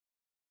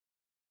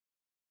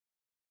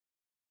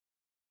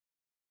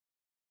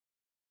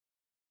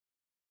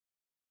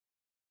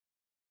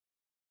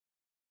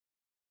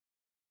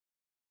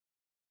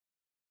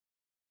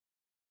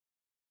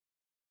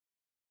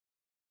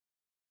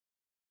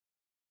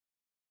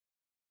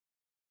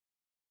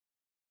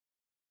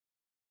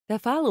The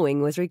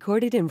following was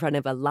recorded in front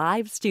of a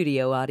live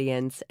studio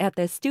audience at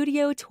the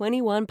Studio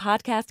 21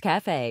 Podcast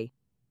Cafe.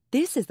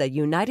 This is the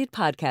United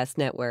Podcast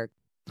Network.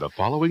 The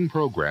following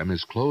program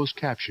is closed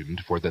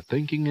captioned for the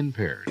thinking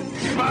impaired.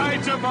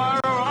 By tomorrow,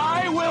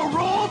 I will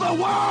rule the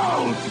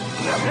world!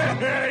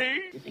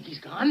 You think he's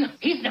gone?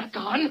 He's not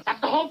gone.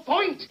 That's the whole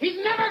point.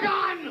 He's never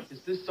gone.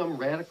 Is this some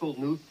radical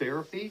new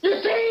therapy?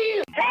 You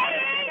see?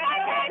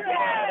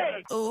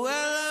 Well,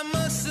 I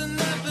must have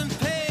not been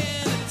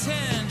paying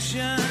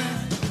attention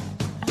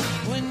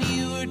when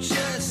you were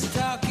just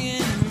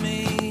talking to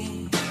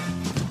me.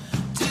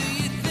 Do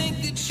you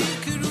think that you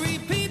could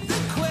repeat the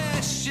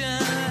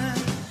question?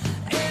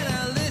 And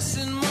I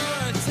listened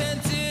more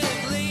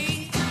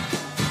attentively.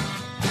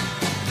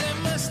 There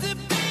must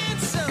have been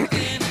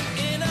something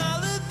in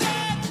all of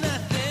that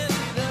nothing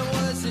that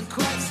wasn't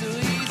quite so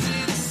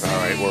easy to see. All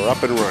right, we're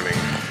up and running.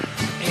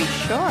 We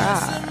sure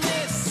are.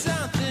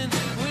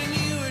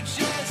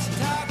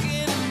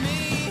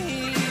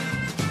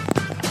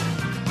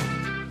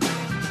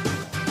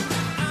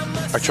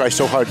 I try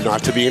so hard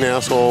not to be an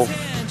asshole,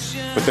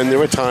 but then there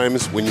are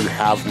times when you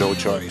have no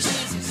choice.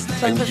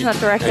 So it's not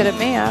directed at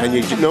me, huh? And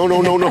you no.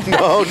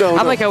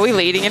 I'm like, are we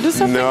leading into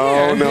something?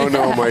 No,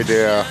 my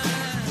dear. I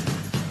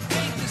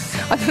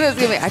thought it was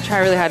gonna be, I try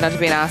really hard not to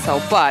be an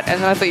asshole, but, and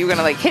then I thought you were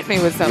gonna like hit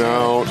me with something.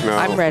 No.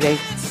 I'm ready,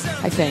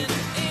 I think.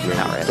 No.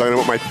 Not really. Talking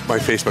about my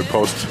Facebook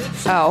post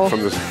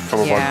from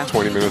about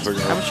 20 minutes ago.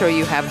 I'm sure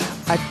you have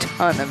a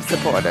ton of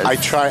supporters. I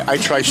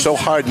try so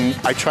hard, and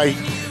I try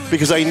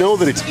because I know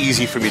that it's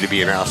easy for me to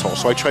be an asshole,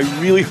 so I try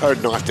really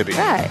hard not to be.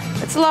 Right.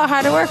 It's a lot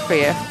harder work for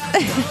you.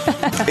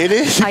 It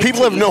is.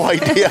 People have no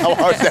idea how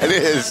hard that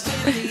is.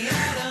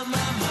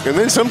 And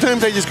then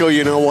sometimes I just go,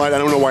 you know what? I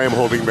don't know why I'm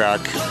holding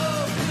back.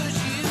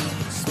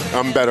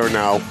 I'm better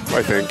now,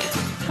 I think.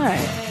 All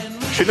right.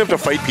 Shouldn't have to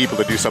fight people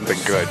to do something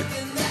good.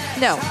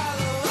 No.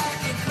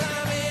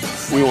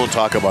 We won't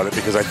talk about it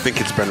because I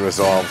think it's been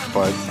resolved,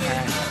 but... All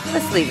right.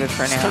 Let's leave it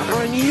for now.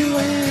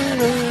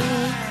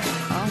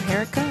 Oh,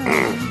 here it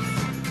comes.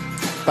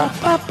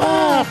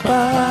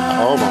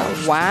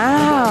 Almost.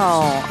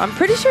 Wow. I'm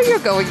pretty sure you're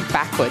going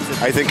backwards.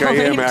 I think I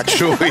am,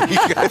 actually.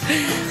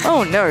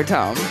 Oh, no,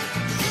 Tom.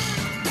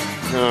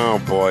 Oh,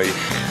 boy.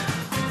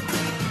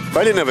 If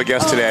I didn't have a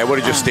guest today, I would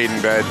have just stayed in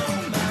bed.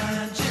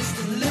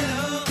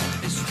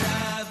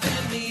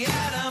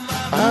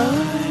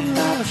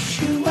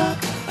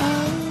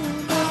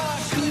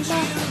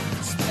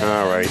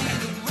 All right.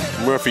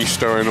 Murphy's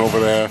stirring over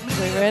there.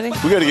 We ready?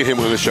 We got to get him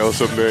on the show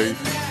someday.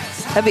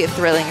 That'd be a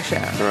thrilling show.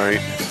 All right.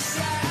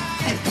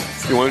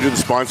 You want to do the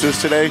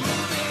sponsors today?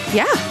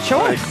 Yeah, sure.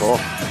 All right, cool.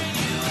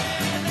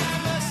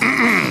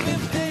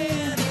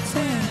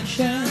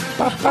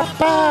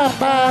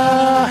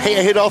 Hey,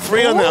 I hit all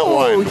three on that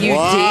one. You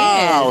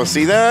wow, did.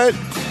 See that?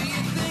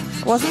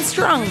 Wasn't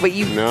strong, but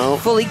you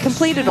fully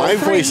completed all My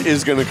three. voice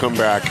is going to come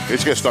back.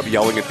 It's going to stop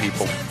yelling at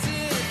people.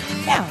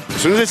 Yeah.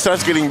 As soon as it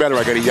starts getting better,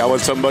 I got to yell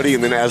at somebody,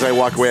 and then as I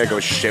walk away, I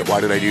go, shit,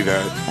 why did I do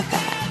that?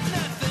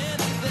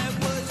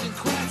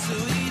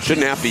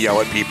 Shouldn't have to yell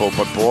at people,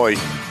 but boy,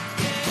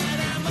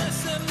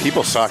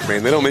 people suck,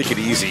 man. They don't make it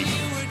easy.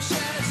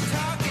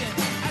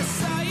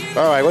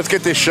 All right, let's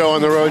get this show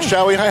on the road,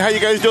 shall we? Hi, how you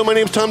guys doing? My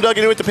name's Tom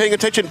Duggan. You're with the Paying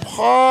Attention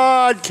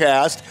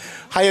Podcast.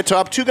 Hi,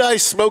 atop Two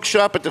Guys Smoke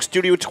Shop at the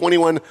Studio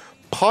 21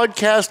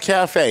 Podcast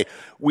Cafe.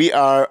 We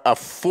are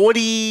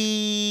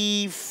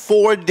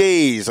 44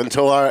 days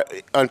until our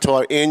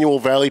annual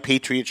Valley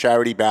Patriot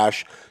Charity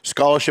Bash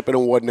Scholarship and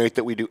Award Night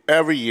that we do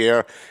every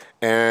year.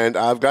 And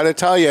I've got to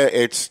tell you,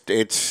 it's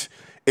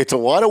a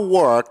lot of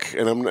work,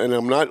 and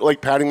I'm not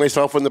like patting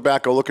myself on the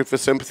back or looking for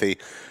sympathy.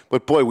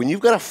 But boy, when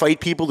you've got to fight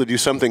people to do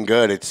something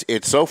good,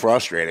 it's so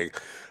frustrating.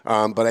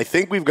 But I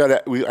think we've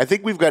got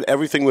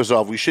everything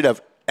resolved. We should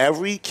have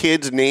every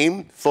kid's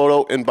name,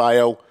 photo, and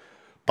bio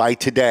by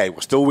today.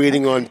 We're still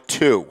waiting on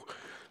 2.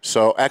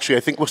 So actually,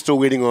 I think we're still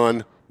waiting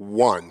on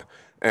 1.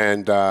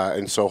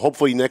 And so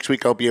hopefully next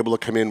week I'll be able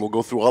to come in. We'll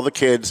go through all the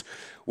kids.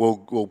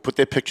 We'll put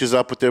their pictures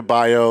up with their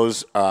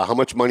bios, how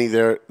much money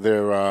they're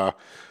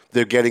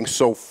getting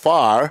so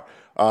far.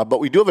 But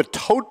we do have a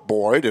tote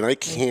board, and I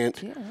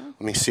can't. Yeah.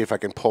 Let me see if I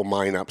can pull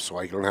mine up so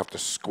I don't have to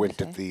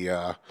squint at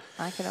the.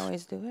 I can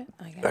always do it.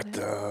 I got it.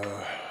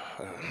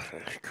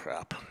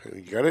 Crap.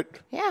 You got it?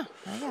 Yeah,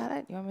 I got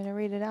it. You want me to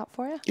read it out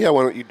for you? Yeah,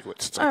 why don't you do it?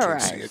 Since I All can't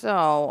right. see it.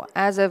 So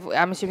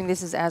I'm assuming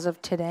this is as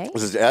of today.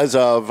 This is as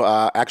of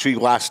actually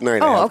last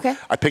night. Oh, okay.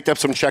 I picked up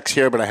some checks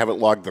here, but I haven't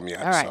logged them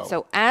yet. All right.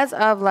 So as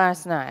of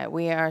last night,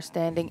 we are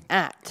standing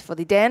at, for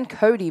the Dan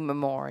Cody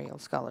Memorial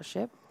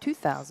Scholarship,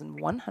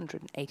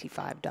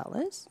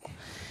 $2,185.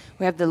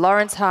 We have the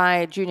Lawrence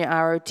High Junior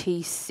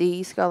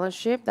ROTC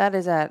Scholarship. That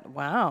is at, a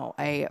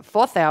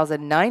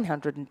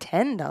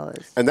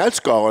 $4,910. And that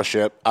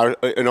scholarship,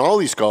 in all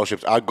these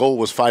scholarships, our goal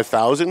was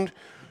 $5,000.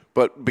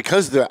 But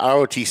because the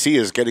ROTC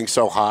is getting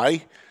so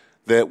high,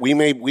 that we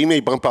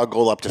may bump our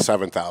goal up to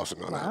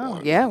 $7,000 on that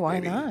one. Yeah, why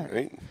not?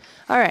 Right?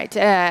 All right,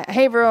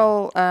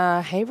 Haverhill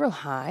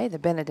High, the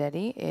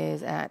Benedetti,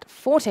 is at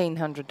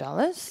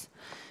 $1,400.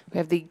 We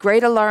have the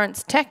Greater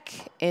Lawrence Tech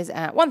is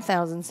at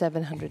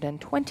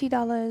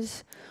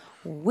 $1,720.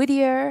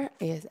 Whittier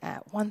is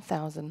at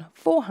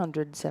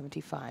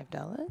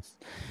 $1,475.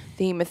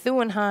 The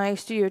Methuen High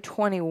Studio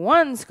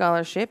 21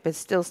 Scholarship is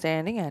still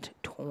standing at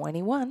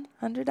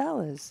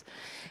 $2,100.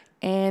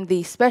 And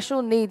the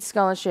Special Needs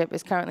Scholarship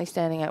is currently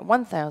standing at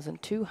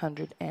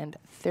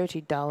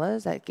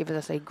 $1,230. That gives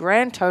us a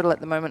grand total at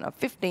the moment of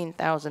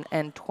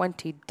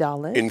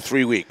 $15,020. In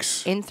 3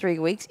 weeks. In 3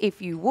 weeks.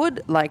 If you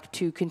would like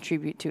to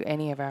contribute to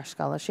any of our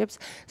scholarships,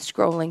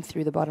 scrolling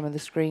through the bottom of the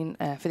screen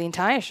for the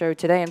entire show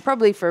today, and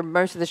probably for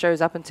most of the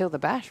shows up until the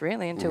bash,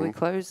 really, until we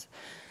close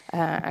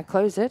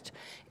it,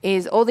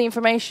 is all the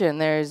information.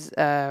 There's,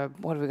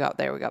 what have we got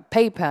there? We got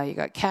PayPal, you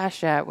got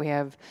Cash App, we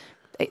have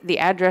the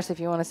address if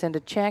you want to send a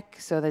check.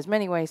 So there's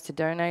many ways to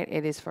donate.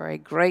 It is for a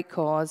great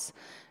cause.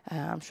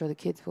 I'm sure the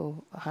kids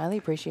will highly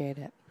appreciate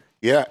it.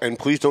 Yeah, and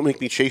please don't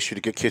make me chase you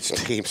to get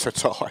kids' names.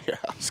 That's all I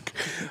ask.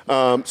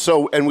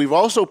 And we've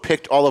also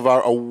picked all of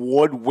our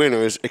award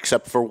winners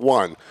except for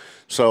one.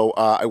 So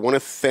I want to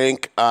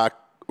thank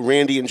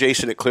Randy and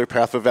Jason at Clear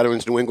Path for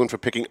Veterans New England for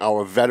picking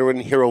our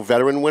Hero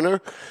Veteran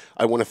winner.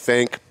 I want to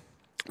thank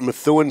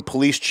Methuen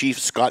Police Chief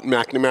Scott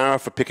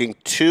McNamara for picking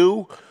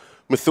 2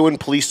 Methuen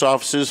police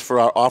officers for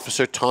our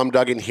Officer Tom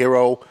Duggan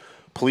Hero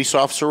Police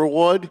Officer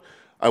Award.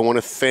 I want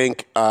to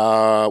thank,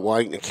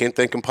 I can't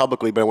thank him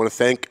publicly, but I want to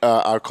thank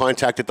our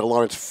contact at the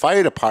Lawrence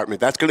Fire Department.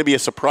 That's going to be a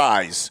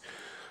surprise.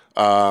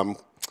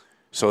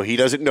 So he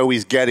doesn't know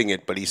he's getting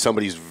it, but he's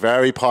somebody's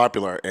very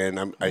popular.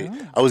 And I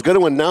was going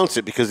to announce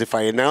it because if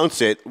I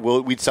announce it,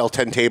 we'd sell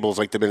 10 tables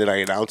like the minute I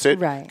announce it.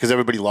 Right. Because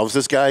everybody loves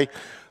this guy.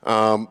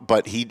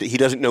 But he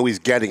doesn't know he's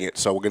getting it,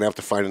 so we're going to have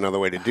to find another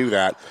way to do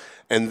that.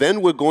 And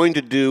then we're going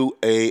to do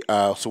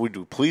so we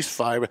do police,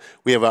 fire.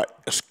 We have our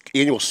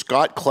annual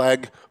Scott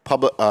Clegg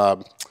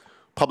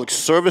Public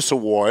Service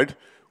Award.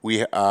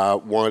 We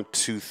want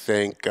to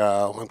thank,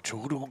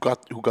 who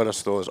got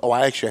us those? Oh,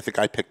 I think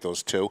I picked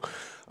those 2.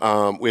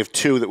 We have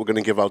 2 that we're going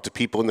to give out to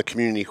people in the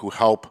community who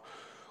help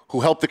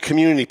the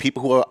community,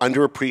 people who are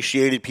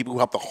underappreciated, people who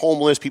help the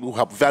homeless, people who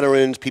help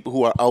veterans, people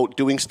who are out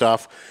doing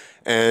stuff.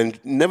 And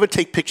never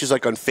take pictures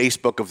like on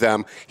Facebook of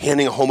them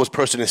handing a homeless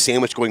person a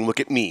sandwich going, look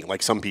at me,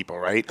 like some people,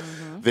 right?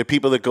 Mm-hmm. They're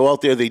people that go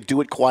out there, they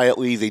do it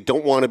quietly, they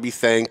don't want to be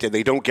thanked, and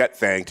they don't get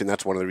thanked, and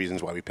that's one of the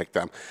reasons why we picked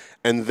them.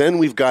 And then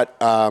we've got,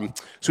 so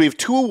we have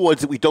 2 awards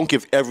that we don't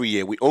give every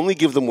year. We only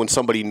give them when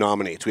somebody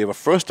nominates. We have a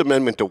First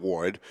Amendment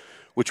Award,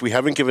 which we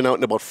haven't given out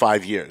in about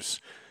 5 years.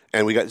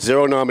 And we got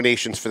 0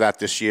 nominations for that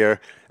this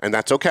year, and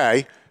that's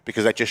okay,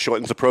 because that just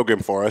shortens the program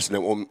for us, and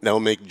that will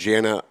make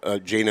Jana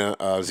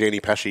Zani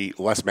Pesci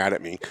less mad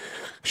at me.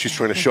 She's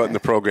trying to shorten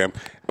the program.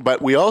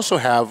 But we also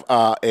have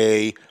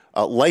a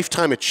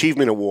Lifetime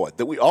Achievement Award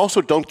that we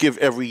also don't give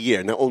every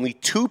year. Now, only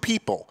 2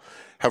 people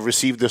have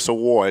received this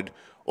award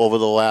over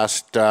the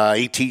last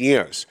 18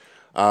 years.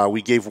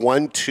 We gave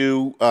one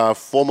to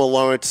former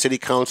Lawrence City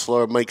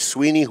Councilor Mike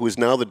Sweeney, who is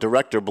now the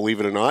director, believe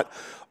it or not,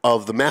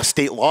 of the Mass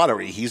State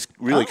Lottery. He's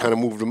really kind of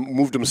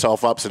moved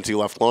himself up since he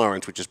left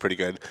Lawrence, which is pretty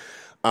good.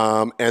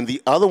 And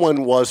the other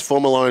one was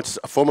former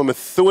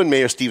Methuen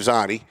Mayor Steve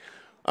Zani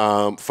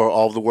for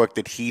all the work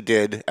that he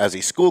did as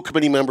a school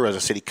committee member, as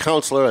a city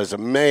councilor, as a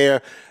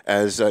mayor,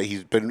 as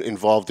he's been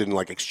involved in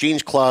like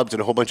exchange clubs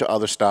and a whole bunch of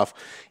other stuff.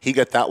 He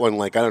got that one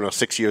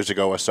 6 years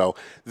ago or so.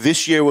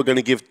 This year we're going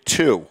to give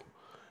 2.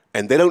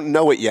 And they don't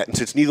know it yet, and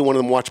since neither one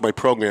of them watch my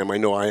program, I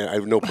know I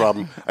have no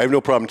problem. I have no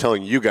problem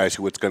telling you guys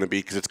who it's going to be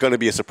because it's going to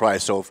be a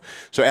surprise. So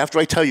after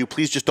I tell you,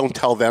 please just don't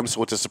tell them.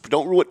 So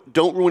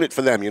don't ruin it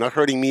for them. You're not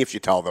hurting me if you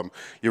tell them.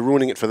 You're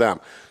ruining it for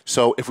them.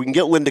 So if we can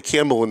get Linda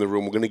Campbell in the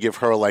room, we're going to give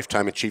her a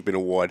Lifetime Achievement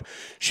Award.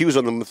 She was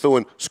on the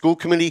Methuen School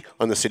Committee,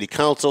 on the City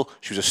Council.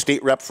 She was a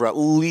state rep for at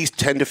least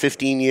 10 to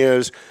 15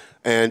 years.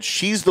 And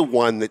she's the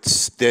one that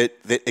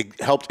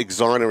helped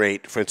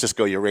exonerate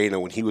Francisco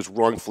Urena when he was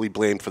wrongfully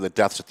blamed for the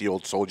deaths at the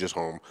old soldiers'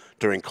 home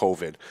during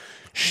COVID.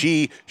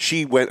 She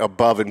went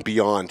above and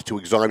beyond to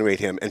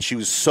exonerate him, and she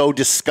was so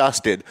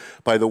disgusted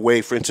by the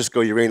way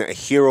Francisco Urena, a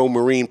Hero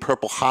Marine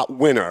Purple Heart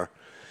winner,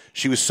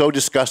 she was so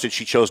disgusted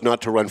she chose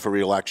not to run for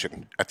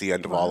re-election at the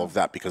end of all of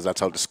that because that's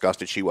how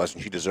disgusted she was,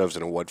 and she deserves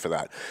an award for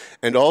that.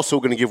 And also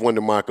we're going to give one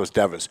to Marcos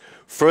Devers,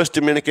 first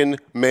Dominican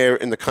mayor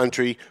in the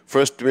country,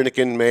 first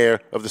Dominican mayor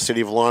of the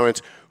city of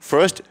Lawrence,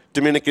 first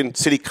Dominican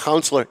city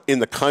councilor in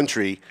the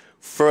country,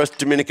 first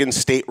Dominican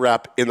state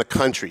rep in the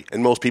country,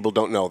 and most people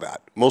don't know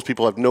that. Most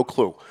people have no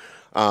clue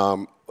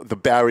the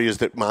barriers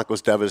that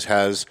Marcos Devers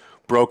has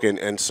broken,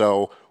 and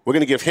so we're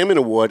going to give him an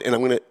award, and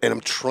I'm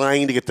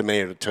trying to get the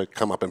mayor to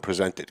come up and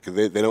present it because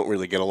they don't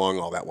really get along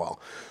all that well.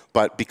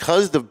 But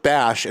because the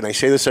bash, and I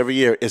say this every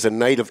year, is a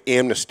night of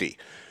amnesty,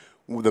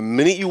 the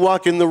minute you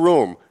walk in the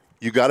room,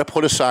 you got to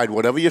put aside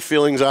whatever your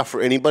feelings are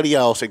for anybody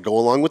else and go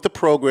along with the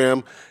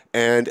program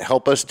and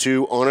help us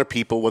to honor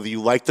people, whether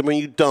you like them or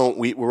you don't.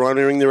 We're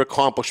honoring their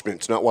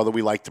accomplishments, not whether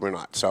we like them or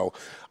not. So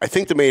I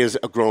think the mayor's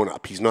a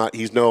grown-up. He's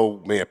no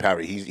Mayor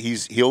Perry.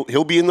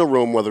 He'll be in the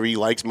room whether he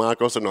likes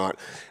Marcos or not,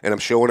 and I'm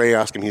sure when I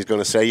ask him, he's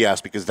going to say yes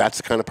because that's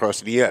the kind of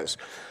person he is.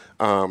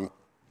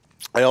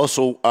 I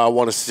also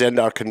want to send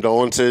our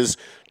condolences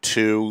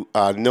to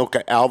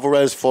Nilka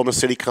Alvarez, former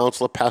city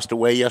councilor, passed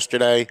away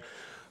yesterday,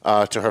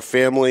 to her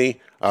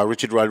family,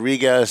 Richard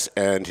Rodriguez,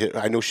 and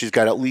I know she's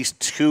got at least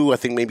 2, I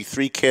think maybe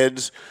 3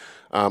 kids.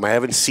 I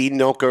haven't seen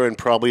Nilka in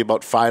probably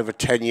about 5 or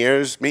 10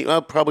 years,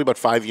 probably about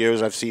 5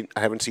 years I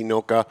haven't seen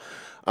Nilka.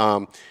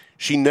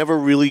 She never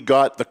really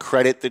got the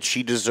credit that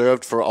she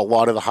deserved for a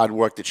lot of the hard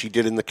work that she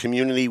did in the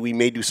community. We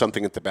may do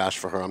something at the Bash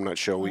for her. I'm not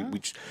sure. We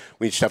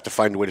just have to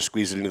find a way to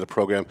squeeze it into the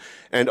program.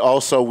 And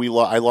also,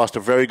 I lost a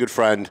very good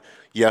friend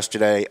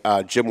yesterday,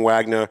 Jim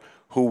Wagner,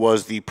 who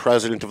was the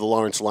president of the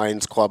Lawrence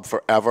Lions Club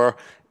forever.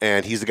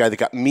 And he's the guy that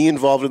got me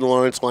involved in the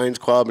Lawrence Lions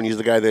Club, and he's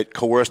the guy that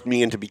coerced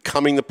me into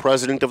becoming the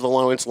president of the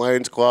Lawrence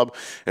Lions Club.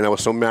 And I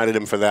was so mad at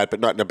him for that, but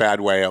not in a bad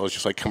way. I was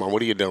just like, come on,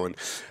 what are you doing?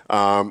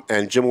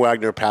 And Jim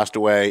Wagner passed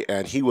away,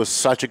 and he was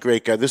such a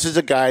great guy. This is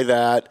a guy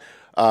that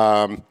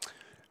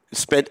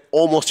spent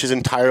almost his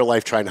entire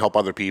life trying to help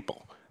other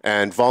people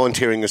and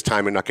volunteering his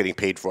time and not getting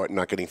paid for it and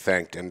not getting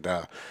thanked. And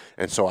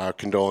so our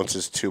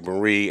condolences to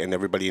Marie and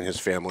everybody in his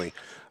family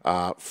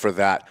for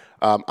that.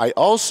 I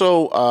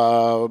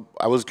also,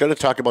 I was going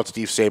to talk about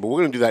Steve Saber.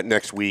 We're going to do that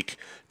next week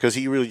because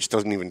he really just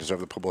doesn't even deserve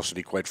the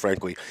publicity, quite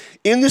frankly.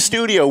 In the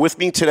studio with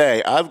me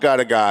today, I've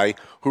got a guy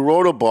who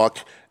wrote a book,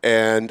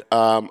 and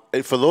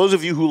for those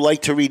of you who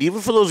like to read,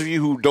 even for those of you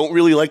who don't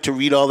really like to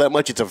read all that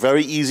much, it's a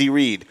very easy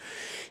read.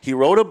 He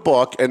wrote a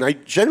book, and I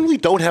generally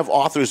don't have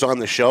authors on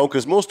the show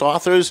because most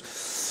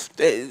authors,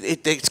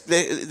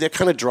 they're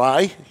kind of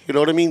dry, you know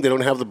what I mean? They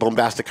don't have the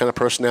bombastic kind of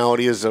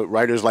personality as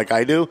writers like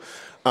I do.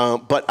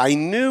 But I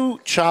knew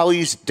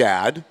Charlie's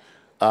dad.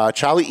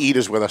 Charlie Ead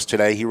is with us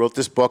today. He wrote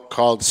this book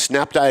called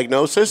Snap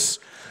Diagnosis.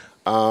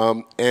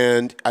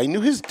 And I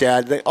knew his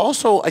dad. They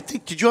also, I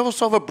think, did you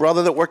also have a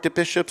brother that worked at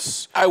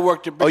Bishop's? I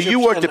worked at Bishop's. Oh, you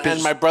worked at Bishop's.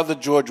 And my brother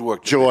George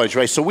worked at George,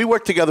 right. So we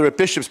worked together at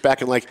Bishop's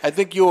back in like... I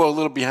think you were a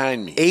little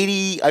behind me.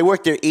 80, I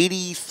worked there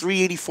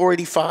 83, 84,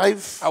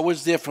 85? I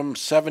was there from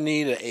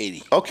 70 to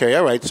 80. Okay,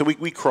 all right. So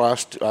we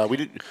crossed.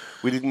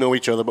 We didn't know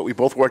each other, but we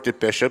both worked at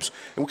Bishop's.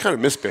 And we kind of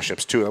missed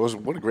Bishop's, too.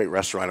 What a great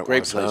restaurant it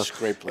great was. Place,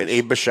 great place. And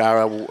Abe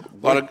Bashara,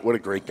 what a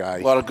great guy.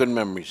 A lot of good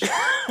memories.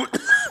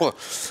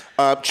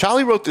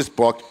 Charlie wrote this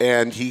book,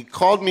 and he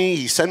called me.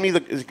 He sent me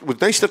it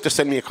was nice enough to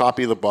send me a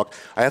copy of the book.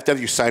 I have to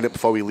have you sign it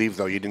before we leave,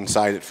 though. You didn't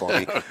sign it for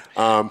me.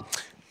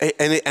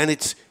 And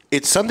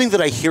it's something that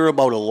I hear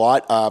about a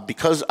lot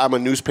because I'm a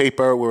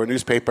newspaper. We're a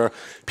newspaper.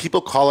 People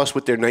call us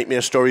with their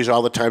nightmare stories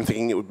all the time,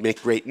 thinking it would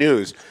make great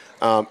news.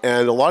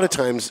 And a lot of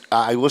times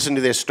I listen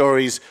to their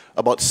stories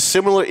about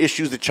similar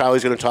issues that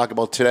Charlie's going to talk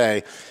about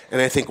today,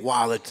 and I think,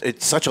 wow,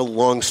 it's such a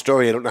long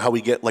story. I don't know how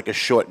we get like a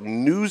short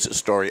news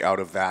story out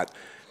of that.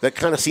 That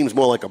kind of seems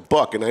more like a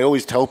book. And I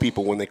always tell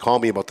people when they call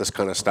me about this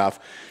kind of stuff,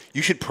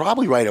 you should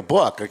probably write a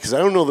book because I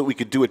don't know that we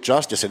could do it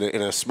justice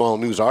in a small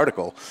news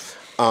article.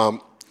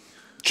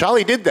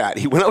 Charlie did that.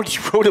 He went out, he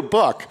wrote a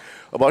book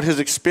about his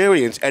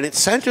experience, and it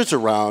centers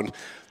around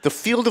the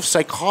field of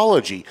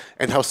psychology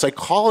and how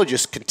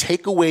psychologists can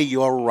take away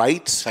your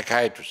rights.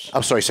 Psychiatrists.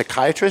 I'm sorry,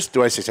 psychiatrists?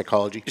 Do I say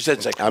psychology? You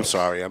said psychiatrist.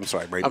 I'm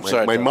sorry.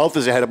 My mouth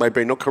is ahead of my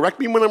brain. No, correct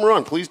me when I'm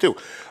wrong. Please do.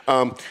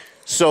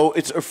 So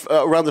it's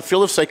around the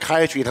field of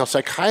psychiatry and how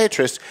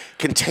psychiatrists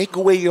can take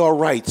away your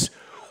rights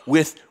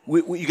with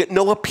you get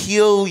no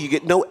appeal, you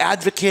get no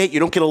advocate, you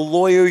don't get a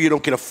lawyer, you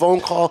don't get a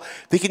phone call.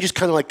 They can just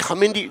kind of like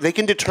come into, they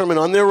can determine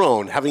on their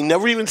own, having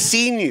never even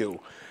seen you,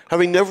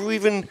 having never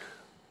even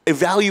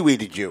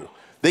evaluated you.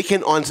 They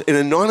can, on an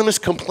anonymous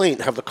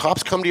complaint, have the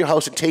cops come to your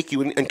house and take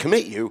you and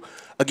commit you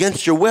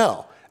against your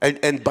will.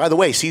 And by the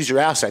way, seize your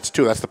assets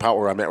too. That's the part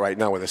where I'm at right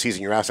now, where they're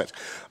seizing your assets.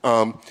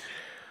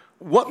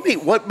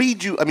 What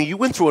made you, I mean, you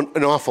went through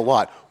an awful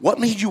lot. What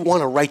made you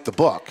want to write the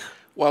book?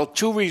 Well,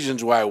 2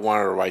 reasons why I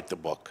wanted to write the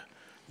book.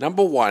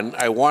 Number one,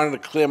 I wanted to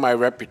clear my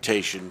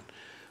reputation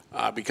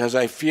because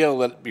I feel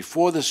that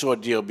before this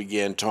ordeal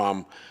began,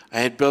 Tom, I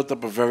had built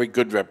up a very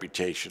good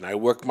reputation. I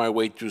worked my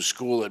way through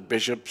school at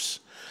Bishop's,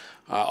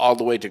 all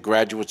the way to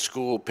graduate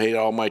school, paid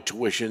all my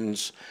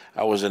tuitions.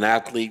 I was an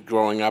athlete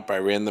growing up. I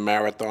ran the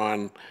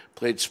marathon,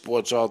 played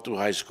sports all through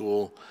high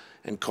school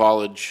and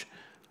college.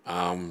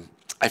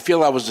 I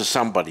feel I was a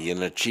somebody,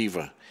 an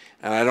achiever,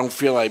 and I don't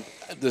feel like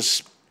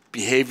this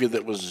behavior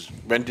that was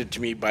rendered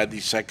to me by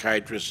these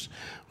psychiatrists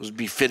was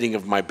befitting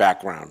of my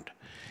background.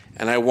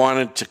 And I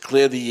wanted to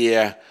clear the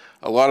air.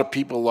 A lot of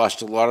people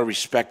lost a lot of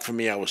respect for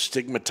me. I was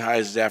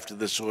stigmatized after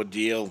this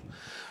ordeal.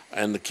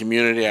 In the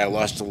community, I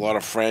lost a lot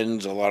of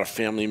friends, a lot of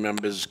family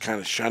members kind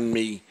of shunned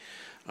me,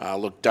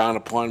 looked down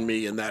upon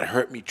me, and that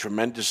hurt me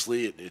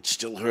tremendously. It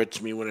still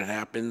hurts me when it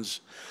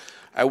happens.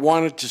 I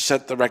wanted to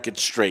set the record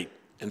straight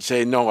and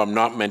say, no, I'm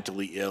not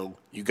mentally ill.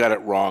 You got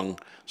it wrong.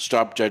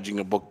 Stop judging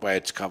a book by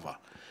its cover.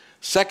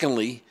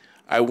 Secondly,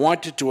 I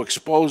wanted to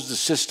expose the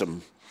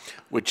system,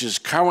 which is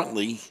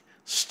currently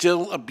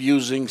still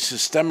abusing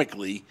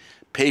systemically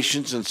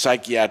patients in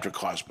psychiatric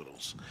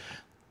hospitals.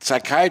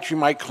 Psychiatry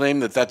might claim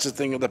that that's a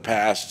thing of the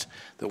past,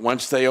 that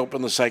once they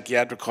opened the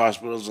psychiatric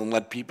hospitals and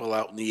let people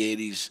out in the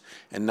 80s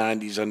and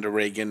 90s under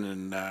Reagan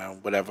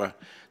and whatever,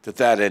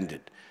 that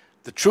ended.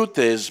 The truth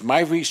is,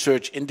 my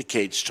research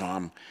indicates,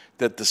 Tom,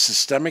 that the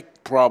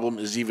systemic problem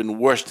is even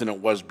worse than it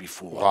was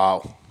before.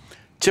 Wow.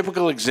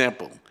 Typical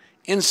example,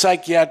 in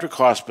psychiatric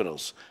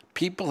hospitals,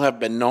 people have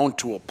been known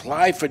to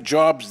apply for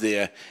jobs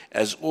there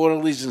as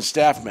orderlies and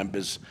staff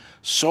members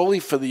solely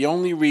for the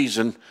only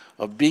reason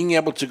of being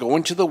able to go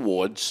into the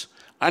wards,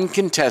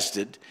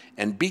 uncontested,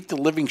 and beat the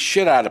living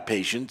shit out of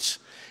patients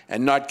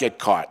and not get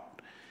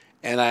caught.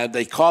 And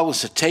they call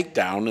this a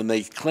takedown, and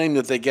they claim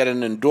that they get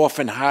an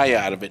endorphin high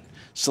out of it,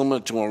 similar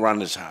to a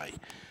runner's high.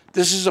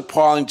 This is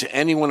appalling to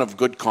anyone of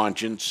good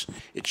conscience.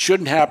 It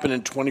shouldn't happen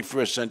in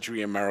 21st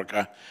century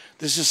America.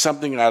 This is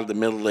something out of the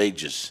Middle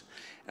Ages.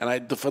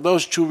 And for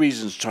those two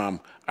reasons, Tom,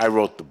 I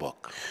wrote the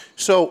book.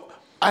 So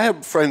I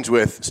have friends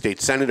with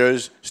state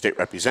senators, state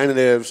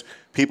representatives,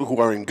 people who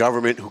are in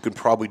government who can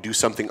probably do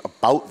something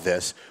about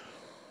this.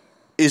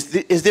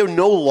 Is there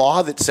no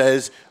law that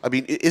says, I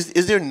mean,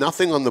 is there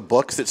nothing on the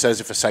books that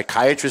says if a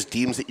psychiatrist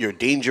deems that you're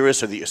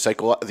dangerous or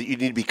that that you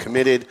need to be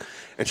committed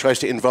and tries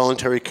to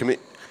involuntarily commit?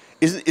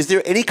 Is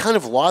there any kind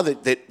of law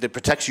that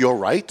protects your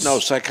rights? No,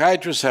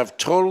 psychiatrists have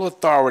total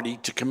authority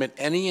to commit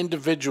any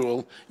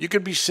individual. You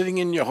could be sitting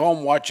in your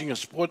home watching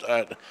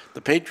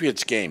the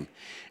Patriots game,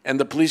 and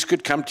the police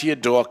could come to your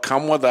door,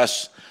 come with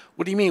us.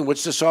 What do you mean?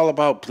 What's this all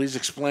about? Please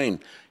explain.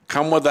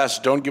 Come with us.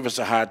 Don't give us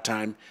a hard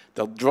time.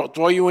 They'll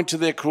throw you into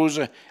their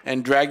cruiser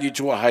and drag you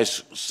to a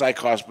psych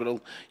hospital.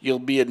 You'll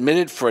be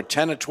admitted for a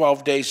 10 or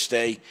 12-day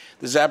stay.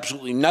 There's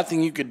absolutely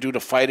nothing you could do to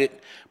fight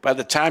it. By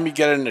the time you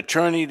get an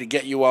attorney to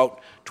get you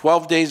out,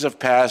 12 days have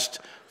passed.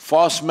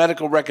 False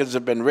medical records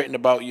have been written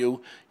about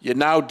you. You're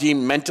now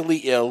deemed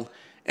mentally ill,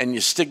 and you're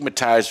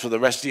stigmatized for the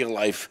rest of your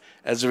life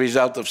as a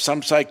result of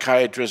some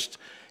psychiatrist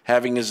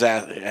having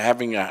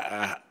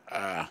a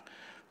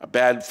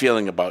bad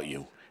feeling about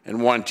you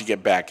and wanting to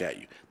get back at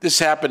you. This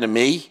happened to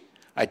me.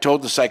 I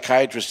told the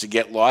psychiatrist to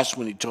get lost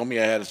when he told me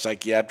I had a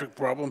psychiatric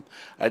problem.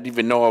 I didn't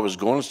even know I was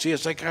going to see a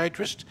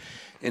psychiatrist.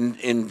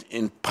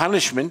 In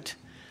punishment,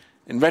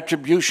 in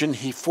retribution,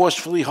 he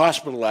forcefully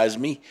hospitalized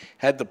me,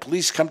 had the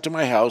police come to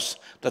my house.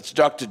 That's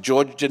Dr.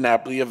 George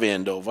DiNapoli of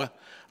Andover.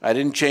 I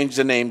didn't change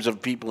the names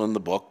of people in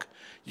the book.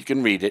 You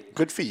can read it.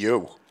 Good for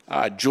you.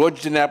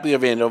 George DiNapoli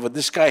of Andover.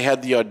 This guy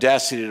had the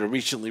audacity to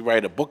recently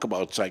write a book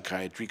about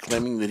psychiatry,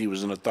 claiming that he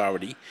was an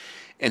authority.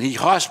 And he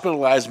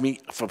hospitalized me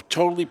for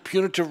totally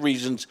punitive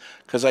reasons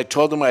because I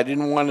told him I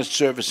didn't want his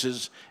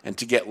services and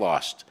to get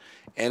lost.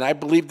 And I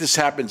believe this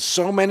happens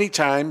so many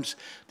times.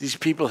 These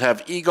people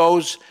have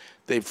egos.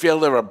 They feel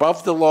they're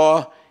above the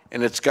law,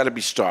 and it's got to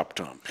be stopped,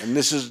 Tom. And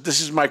this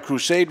is my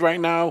crusade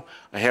right now.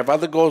 I have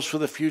other goals for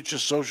the future,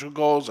 social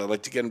goals. I'd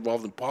like to get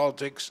involved in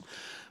politics.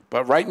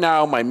 But right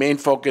now, my main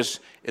focus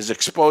is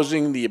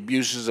exposing the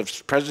abuses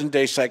of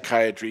present-day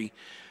psychiatry.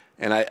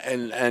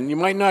 And you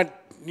might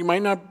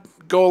not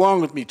go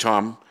along with me,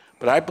 Tom,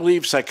 but I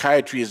believe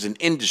psychiatry is an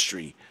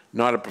industry,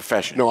 not a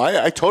profession. No,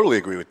 I totally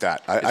agree with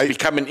that. It's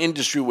become an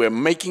industry where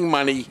making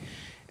money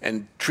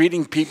and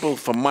treating people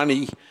for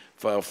money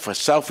for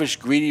selfish,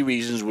 greedy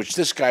reasons, which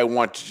this guy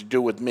wanted to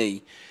do with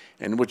me,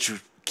 and which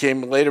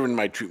came later in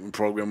my treatment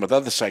program with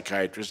other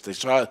psychiatrists.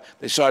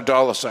 They saw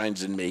dollar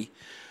signs in me.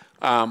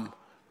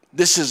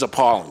 This is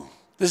appalling.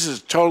 This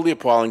is totally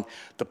appalling.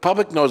 The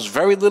public knows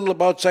very little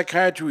about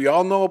psychiatry. We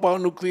all know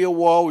about nuclear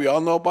war. We all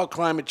know about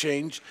climate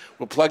change.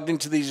 We're plugged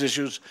into these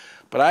issues.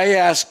 But I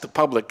ask the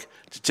public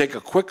to take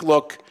a quick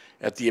look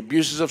at the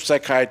abuses of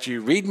psychiatry.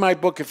 Read my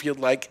book if you'd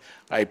like.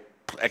 I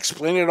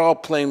explain it all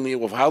plainly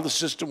of how the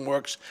system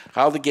works,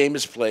 how the game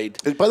is played.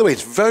 And by the way,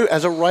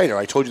 as a writer,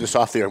 I told you this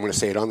off the air, I'm going to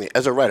say it on the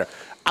as a writer,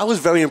 I was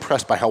very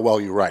impressed by how well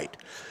you write.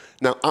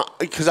 Now,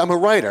 because I'm a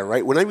writer,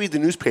 right? When I read the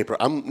newspaper,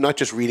 I'm not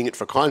just reading it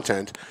for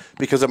content.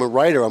 Because I'm a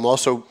writer, I'm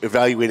also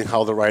evaluating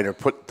how the writer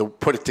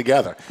put it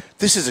together.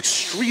 This is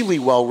extremely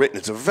well written.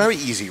 It's a very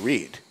easy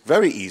read.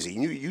 Very easy.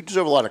 You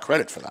deserve a lot of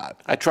credit for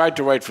that. I tried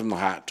to write from the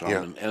heart, Tom,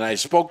 Yeah. and I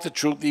spoke the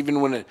truth even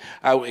when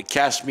it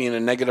cast me in a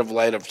negative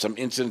light of some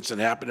incidents that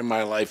happened in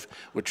my life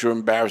which were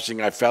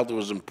embarrassing. I felt it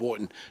was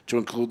important to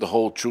include the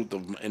whole truth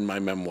in my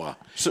memoir.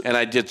 And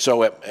I did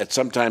so at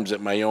sometimes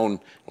at my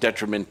own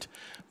detriment.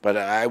 But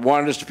I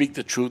wanted to speak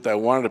the truth. I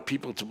wanted the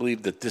people to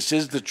believe that this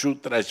is the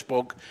truth that I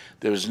spoke.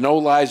 There was no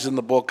lies in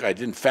the book. I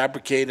didn't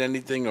fabricate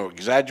anything or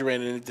exaggerate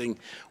anything.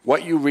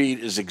 What you read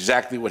is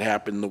exactly what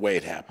happened the way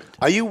it happened.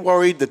 Are you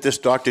worried that this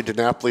Dr.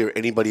 DiNapoli or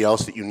anybody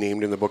else that you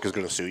named in the book is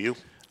going to sue you?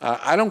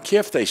 I don't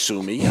care if they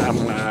sue me.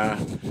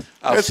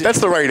 That's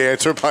the right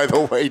answer, by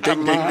the way. Ding,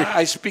 ding, ding.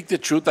 I speak the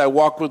truth. I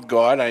walk with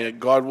God.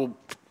 God will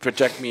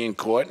protect me in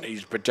court.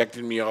 He's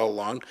protected me all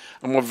along.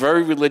 I'm a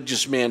very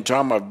religious man,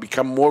 Tom. I've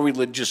become more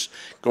religious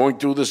going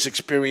through this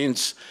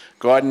experience.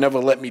 God never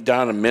let me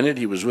down a minute.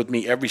 He was with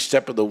me every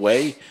step of the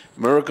way.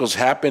 Miracles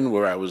happened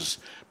where I was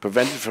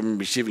prevented from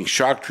receiving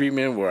shock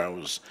treatment, where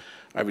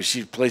I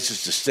received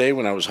places to stay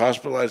when I was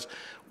hospitalized.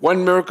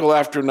 One miracle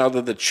after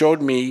another that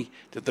showed me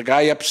that the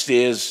guy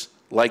upstairs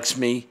likes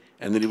me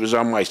and that he was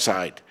on my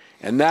side.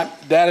 And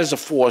that is a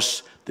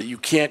force that you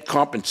can't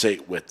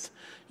compensate with.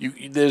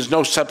 there's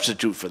no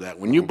substitute for that.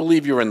 When you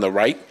believe you're in the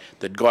right,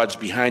 that God's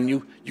behind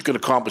you, you can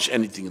accomplish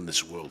anything in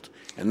this world.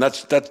 And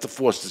that's the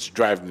force that's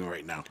driving me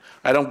right now.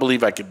 I don't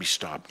believe I could be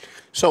stopped.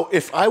 So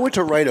if I were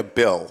to write a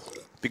bill,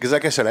 because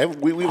like I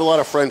said, we have a lot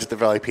of friends at the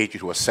Valley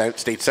Patriot who are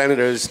state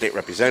senators, state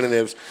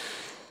representatives.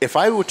 If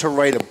I were to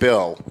write a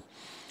bill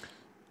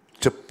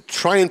to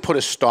try and put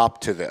a stop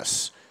to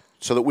this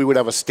so that we would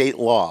have a state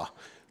law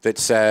that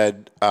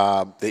said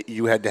that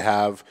you had to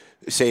have,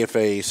 say if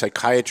a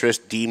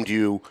psychiatrist deemed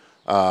you,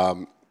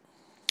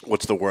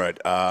 what's the word?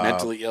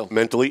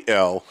 Mentally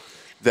ill,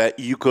 that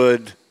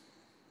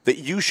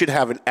you should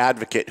have an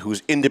advocate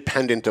who's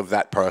independent of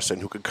that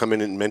person who could come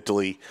in and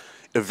mentally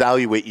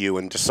evaluate you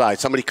and decide.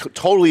 Somebody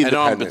totally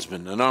independent.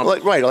 An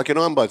ombudsman. Right, like an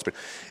ombudsman.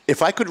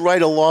 If I could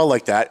write a law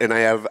like that, and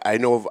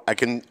I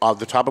can, off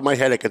the top of my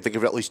head, I can think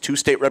of at least 2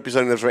 state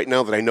representatives right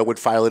now that I know would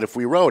file it if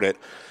we wrote it.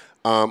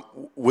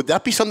 Would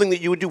that be something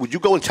that you would do? Would you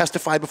go and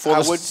testify before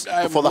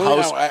the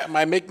House?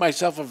 I make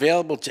myself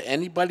available to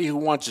anybody who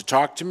wants to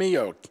talk to me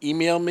or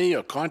email me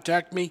or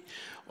contact me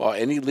or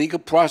any legal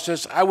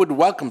process. I would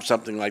welcome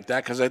something like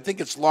that because I think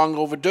it's long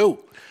overdue.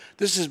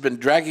 This has been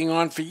dragging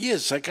on for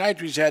years.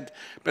 Psychiatry's had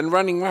been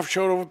running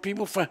roughshod over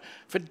people for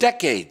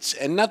decades,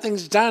 and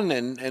nothing's done.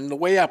 And the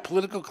way our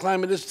political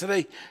climate is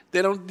today,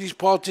 these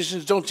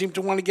politicians don't seem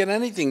to want to get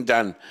anything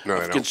done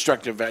of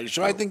constructive value.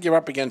 So I think you're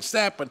up against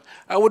that, but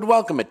I would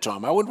welcome it,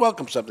 Tom. I would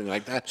welcome something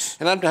like that,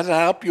 and I'm going to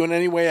help you in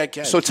any way I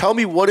can. So tell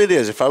me what it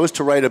is. If I was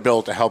to write a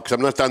bill to help, because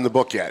I'm not done the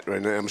book yet,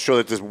 and I'm sure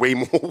that there's way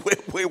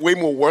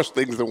more worse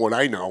things than what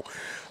I know.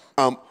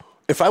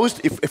 If I was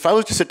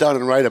to sit down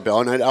and write a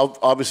bill, and I'll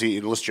obviously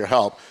enlist your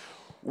help,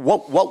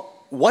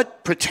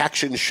 what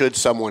protection should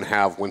someone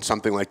have when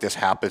something like this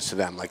happens to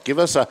them? Like give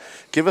us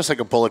like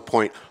a bullet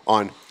point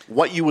on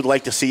what you would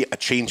like to see a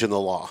change in the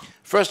law.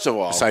 First of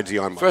all, besides the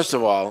ombudsman. First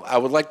of all, I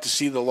would like to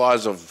see the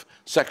laws of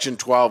Section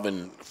 12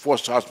 and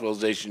forced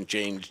hospitalization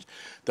changed.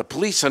 The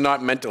police are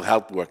not mental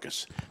health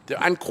workers. They're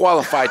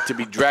unqualified to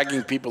be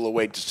dragging people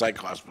away to psych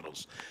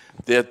hospitals.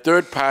 They're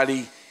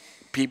third-party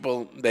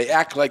people. They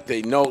act like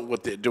they know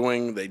what they're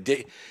doing.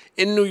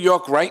 In New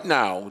York right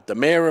now, the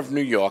mayor of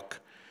New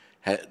York,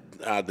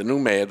 the new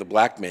mayor, the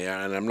black mayor,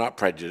 and I'm not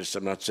prejudiced.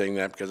 I'm not saying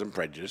that because I'm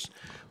prejudiced,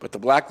 but the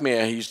black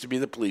mayor, he used to be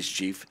the police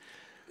chief,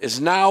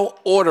 is now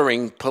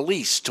ordering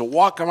police to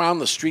walk around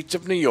the streets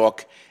of New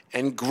York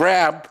and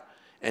grab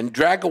and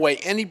drag away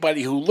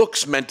anybody who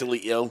looks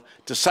mentally ill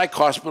to psych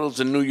hospitals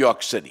in New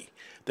York City.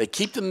 They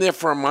keep them there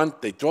for a month,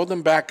 they throw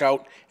them back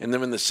out, and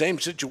they're in the same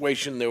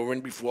situation they were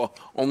in before,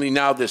 only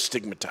now they're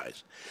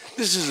stigmatized.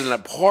 This is an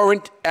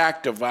abhorrent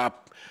act of our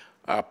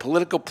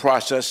political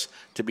process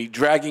to be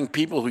dragging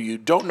people who you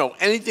don't know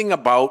anything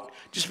about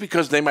just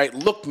because they might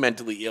look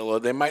mentally ill or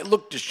they might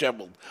look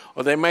disheveled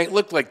or they might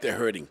look like they're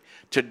hurting.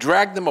 To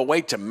drag them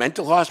away to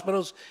mental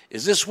hospitals?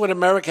 Is this what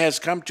America has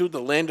come to,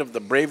 the land of the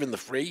brave and the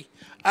free?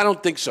 I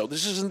don't think so.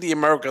 This isn't the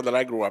America that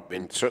I grew up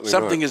in.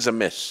 Something is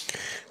amiss.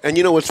 And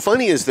you know what's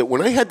funny is that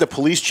when I had the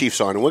police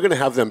chiefs on, and we're going to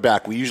have them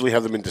back. We usually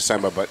have them in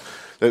December, but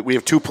we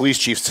have 2 police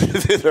chiefs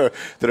that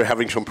are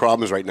having some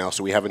problems right now,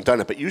 so we haven't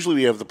done it. But usually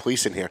we have the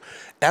police in here.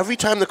 Every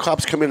time the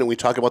cops come in and we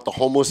talk about the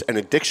homeless and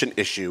addiction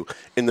issue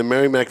in the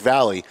Merrimack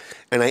Valley,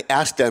 and I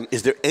ask them,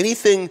 is there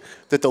anything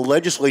that the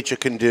legislature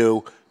can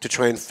do to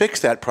try and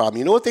fix that problem?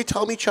 You know what they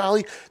tell me,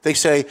 Charlie? They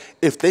say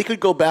if they could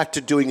go back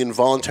to doing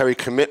involuntary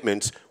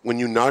commitments when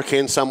you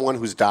Narcan someone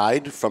who's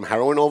died from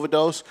heroin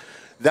overdose,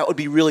 that would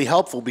be really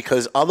helpful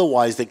because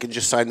otherwise they can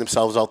just sign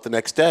themselves out the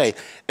next day.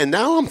 And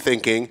now I'm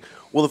thinking,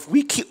 well, if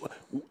we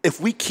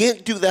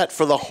can't do that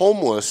for the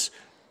homeless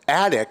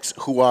addicts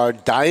who are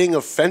dying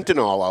of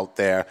fentanyl out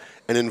there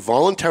and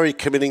involuntary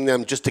committing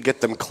them just to get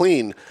them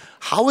clean,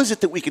 how is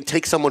it that we can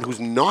take someone who's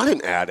not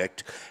an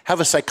addict, have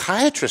a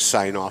psychiatrist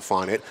sign off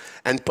on it,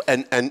 and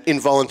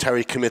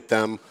involuntary commit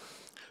them?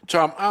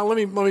 Tom, let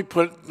me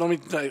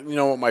you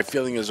know what my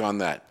feeling is on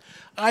that.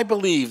 I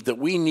believe that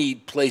we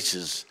need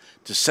places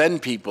to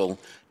send people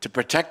to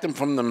protect them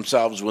from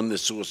themselves when they're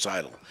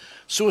suicidal.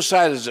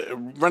 Suicide is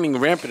running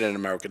rampant in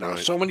America now. Right.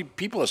 So many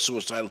people are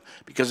suicidal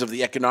because of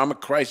the economic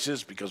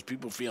crisis, because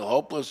people feel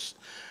hopeless.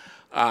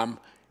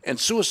 And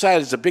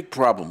suicide is a big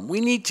problem. We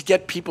need to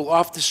get people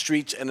off the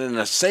streets and in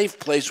a safe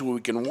place where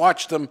we can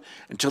watch them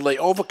until they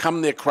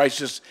overcome their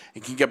crisis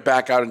and can get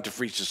back out into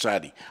free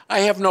society. I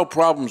have no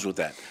problems with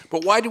that.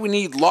 But why do we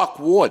need locked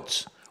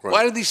wards? Right.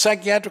 Why do these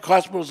psychiatric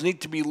hospitals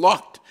need to be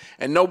locked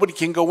and nobody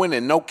can go in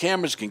and no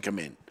cameras can come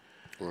in?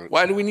 Right.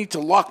 Why do we need to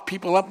lock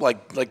people up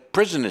like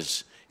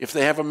prisoners if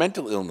they have a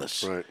mental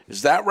illness? Right.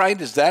 Is that right?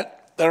 Is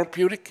that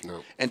therapeutic?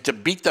 No. And to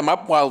beat them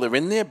up while they're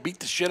in there, beat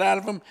the shit out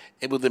of them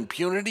with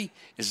impunity,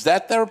 is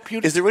that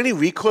therapeutic? Is there any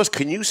recourse?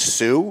 Can you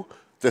sue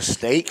the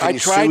state? Can you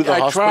sue the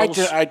hospitals?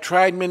 I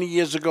tried many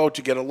years ago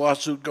to get a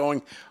lawsuit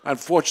going.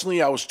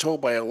 Unfortunately, I was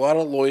told by a lot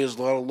of lawyers,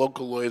 a lot of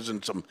local lawyers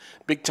and some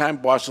big-time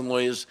Boston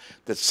lawyers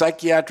that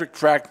psychiatric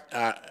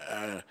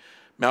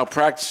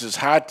malpractice is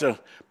hard to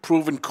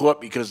prove in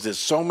court because there's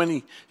so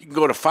many. You can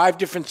go to 5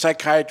 different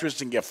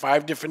psychiatrists and get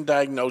 5 different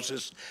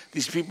diagnoses.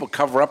 These people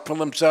cover up for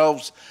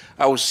themselves.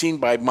 I was seen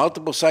by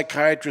multiple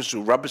psychiatrists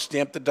who rubber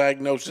stamped the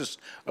diagnosis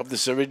of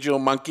this original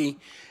monkey,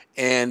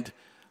 and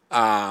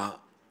I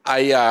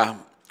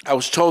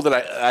was told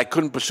that I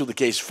couldn't pursue the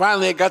case.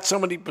 Finally, I got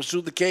somebody to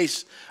pursue the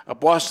case, a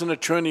Boston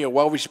attorney, a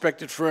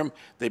well-respected firm.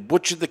 They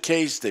butchered the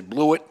case, they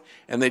blew it,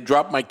 and they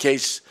dropped my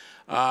case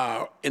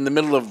in the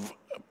middle of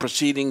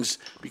proceedings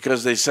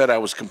because they said I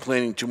was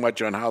complaining too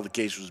much on how the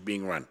case was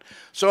being run.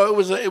 So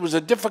it was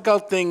a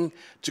difficult thing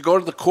to go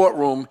to the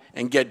courtroom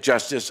and get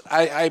justice.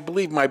 I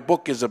believe my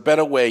book is a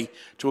better way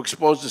to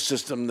expose the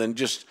system than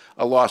just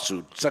a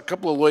lawsuit. So a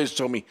couple of lawyers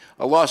told me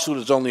a lawsuit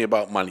is only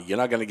about money. You're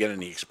not going to get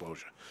any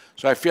exposure.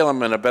 So I feel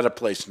I'm in a better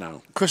place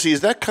now. Chrissy, is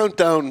that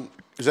countdown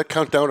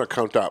or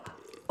count up?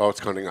 Oh,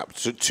 it's counting up.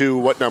 So to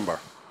what number?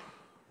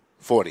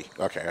 40.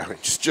 Okay, all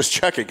right. Just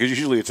checking, because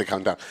usually it's a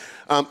countdown.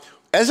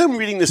 As I'm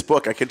reading this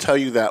book, I can tell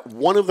you that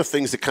one of the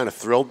things that kind of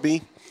thrilled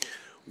me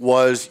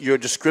was your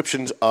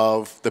descriptions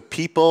of the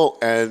people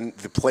and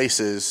the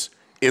places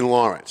in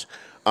Lawrence.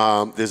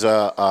 There's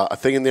a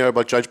thing in there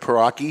about Judge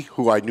Paraki,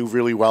 who I knew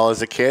really well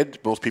as a kid.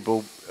 Most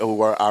people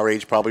who are our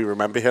age probably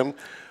remember him.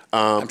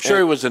 I'm sure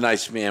he was a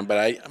nice man,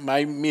 but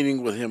my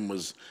meeting with him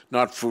was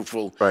not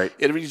fruitful. Right.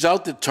 It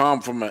resulted,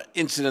 Tom, from an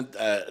incident,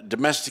 a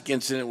domestic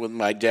incident with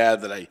my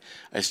dad that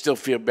I still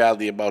feel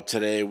badly about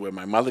today, where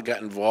my mother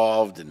got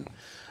involved, and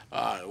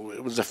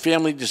it was a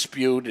family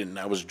dispute, and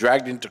I was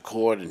dragged into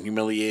court and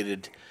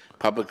humiliated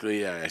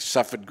publicly. I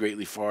suffered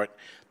greatly for it.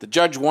 The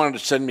judge wanted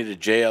to send me to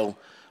jail.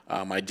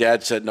 My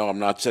dad said, no, I'm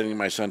not sending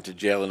my son to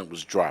jail, and it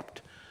was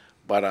dropped.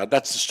 But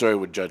that's the story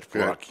with Judge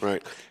Paraki.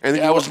 Right. And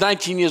I was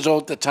 19 years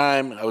old at the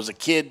time. I was a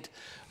kid.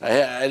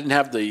 I didn't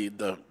have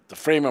the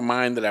frame of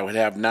mind that I would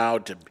have now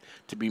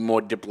to be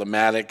more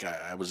diplomatic.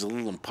 I was a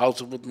little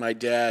impulsive with my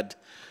dad.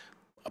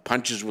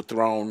 Punches were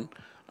thrown.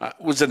 It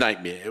was a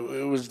nightmare.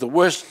 It was the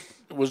worst.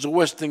 It was the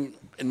worst thing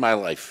in my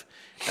life,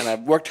 and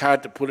I've worked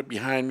hard to put it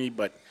behind me.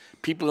 But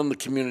people in the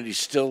community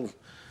still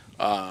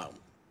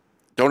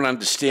don't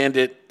understand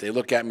it. They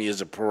look at me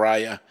as a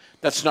pariah.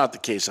 That's not the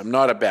case. I'm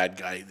not a bad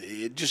guy.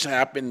 It just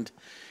happened,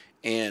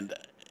 and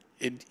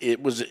it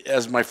was,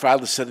 as my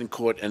father said in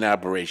court, an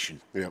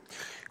aberration. Yeah,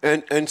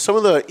 and some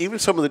of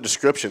the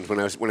descriptions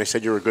when I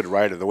said you're a good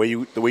writer, the way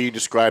you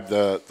described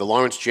the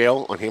Lawrence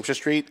jail on Hampshire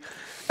Street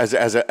as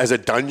a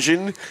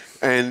dungeon,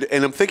 and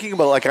I'm thinking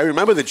about, like, I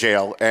remember the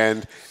jail,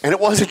 and it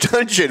was a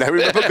dungeon. I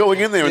remember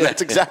going in there, and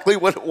that's exactly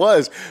what it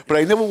was. But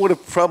I never would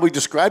have probably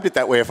described it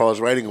that way if I was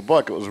writing a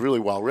book. It was really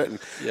well written.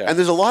 Yeah. And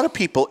there's a lot of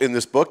people in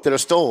this book that are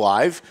still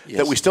alive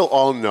that we still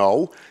all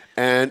know,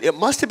 and it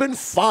must have been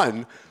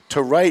fun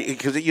to write,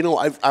 because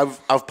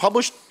I've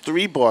published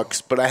 3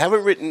 books, but I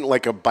haven't written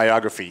like a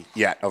biography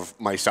yet of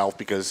myself,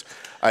 because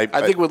I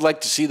think we'd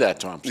like to see that,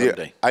 Tom,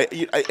 someday.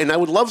 Yeah, and I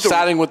would love to.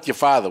 Starting with your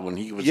father when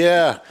he was.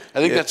 Yeah. I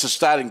think that's a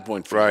starting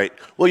point for right.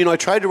 you. Well, I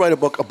tried to write a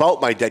book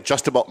about my dad,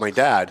 just about my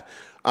dad.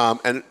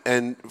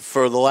 And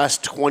for the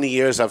last 20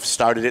 years, I've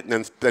started it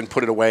and then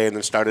put it away, and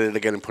then started it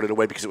again and put it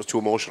away because it was too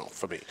emotional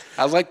for me.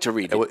 I'd like to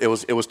read it.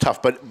 It was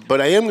tough,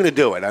 but I am going to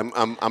do it.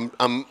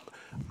 I'm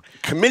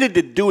committed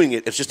to doing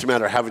it. It's just a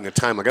matter of having the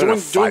time. I got doing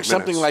 5 minutes.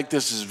 something like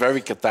this is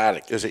very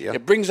cathartic. Is it? Yeah.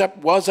 It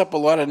wells up a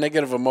lot of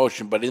negative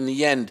emotion, but in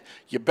the end,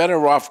 you're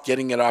better off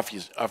getting it off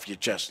your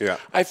chest. Yeah.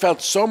 I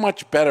felt so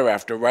much better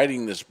after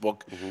writing this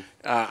book. Mm-hmm.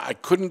 I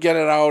couldn't get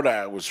it out.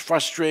 I was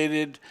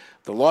frustrated.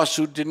 The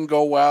lawsuit didn't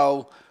go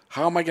well.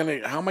 How am I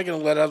gonna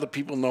let other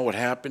people know what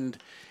happened?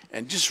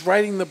 And just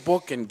writing the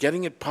book and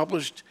getting it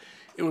published,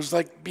 it was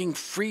like being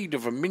freed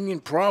of a million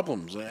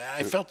problems.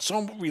 I felt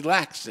so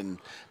relaxed, and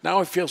now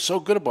I feel so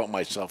good about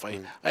myself.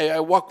 I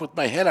walk with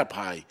my head up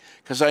high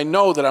because I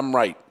know that I'm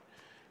right.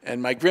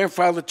 And my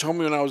grandfather told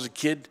me when I was a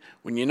kid,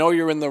 when you know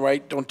you're in the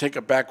right, don't take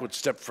a backward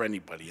step for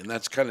anybody. And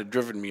that's kind of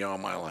driven me all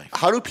my life.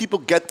 How do people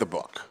get the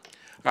book?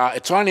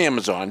 It's on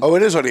Amazon. Oh,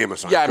 it is on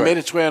Amazon. Yeah, Good. I made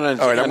its way on.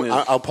 All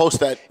right, I'll post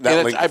that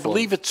link. I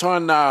believe it's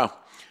on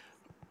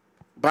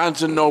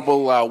Barnes &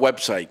 Noble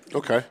website.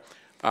 Okay.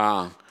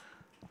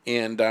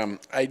 And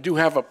I do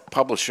have a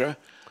publisher,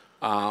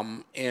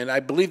 and I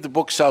believe the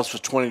book sells for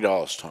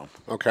 $20, Tom.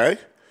 Okay.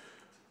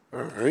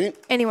 All right.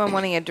 Anyone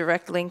wanting a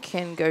direct link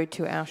can go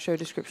to our show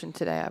description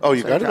today. Oh,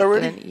 you got it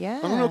already?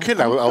 Yeah. I'm no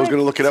kidding. I was going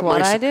to look it up. That's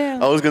what I do.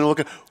 I was going to look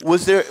at.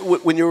 Was there,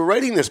 when you were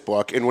writing this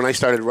book, and when I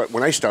started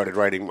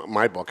writing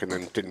my book and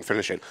then didn't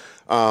finish it,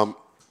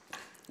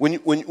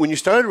 when you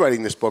started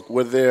writing this book,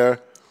 were there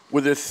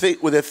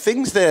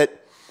things that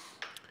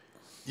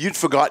you'd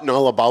forgotten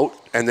all about,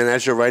 and then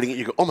as you're writing it,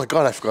 you go, "Oh my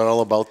God, I forgot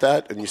all about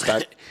that," and you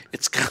start.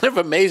 It's kind of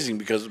amazing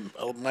because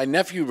my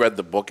nephew read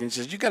the book and he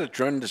says, "You got to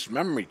turn this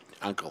memory,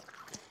 Uncle."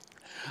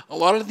 A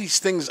lot of these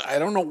things, I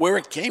don't know where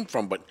it came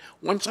from, but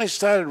once I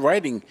started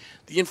writing,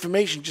 the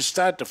information just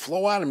started to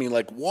flow out of me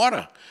like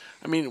water.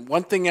 I mean,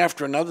 one thing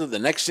after another, the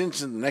next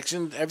incident,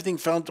 everything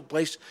fell into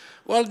place.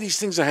 A lot of these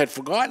things I had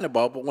forgotten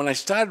about, but when I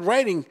started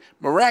writing,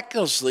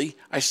 miraculously,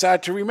 I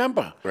started to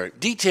remember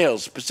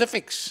details,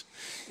 specifics.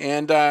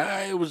 And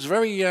it was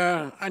very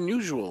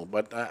unusual,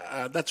 but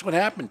that's what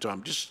happened,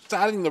 Tom. Just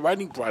starting the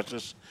writing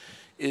process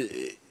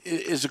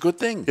is a good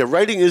thing. Yeah,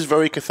 writing is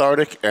very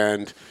cathartic,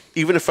 and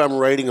even if I'm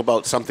writing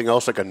about something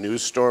else, like a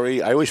news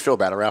story, I always feel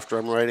better after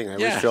I'm writing. I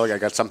always feel like I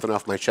got something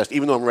off my chest,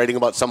 even though I'm writing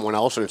about someone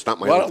else and it's not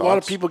my own thoughts. A lot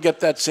of people get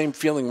that same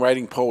feeling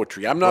writing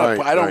poetry. I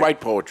don't write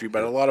poetry,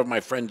 but a lot of my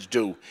friends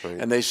do,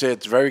 and they say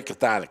it's very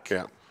cathartic.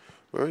 Yeah,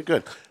 very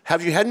good.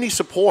 Have you had any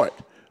support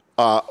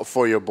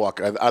for your book?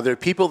 Are there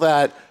people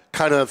that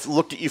kind of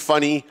looked at you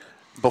funny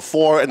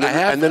before and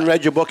then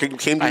read your book and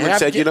came to you and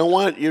said, you know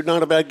what, you're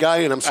not a bad guy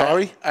and I'm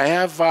sorry? I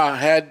have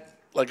had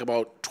like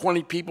about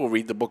 20 people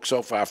read the book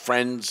so far,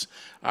 friends,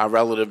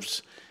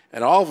 relatives,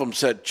 and all of them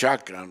said,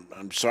 Chuck,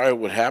 I'm sorry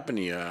what happened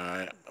to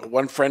you.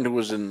 One friend who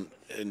was in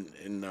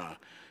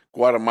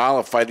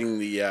Guatemala fighting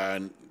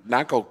the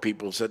narco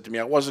people said to me,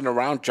 I wasn't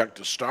around, Chuck,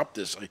 to stop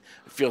this. I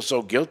feel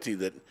so guilty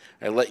that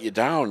I let you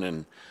down.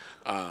 And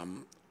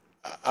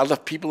other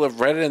people have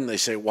read it and they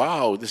say,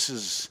 wow, this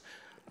is...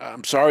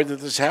 I'm sorry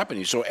that this happened to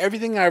you. So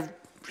everything I've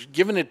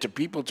given it to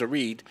people to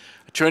read.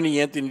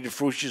 Attorney Anthony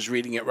DeFrucia is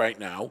reading it right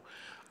now.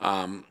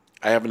 I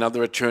have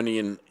another attorney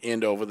in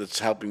Andover that's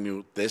helping me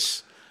with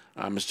this,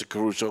 Mr.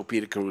 Caruso,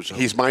 Peter Caruso.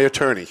 He's my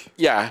attorney.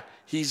 Yeah,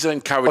 he's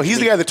encouraged me. He's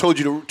the guy that told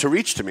you to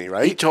reach to me,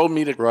 right? He told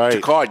me to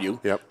call you.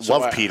 Yep, so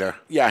love Peter.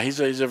 Yeah, he's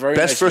a very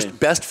nice man.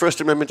 Best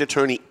First Amendment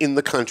attorney in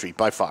the country,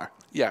 by far.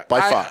 Yeah, by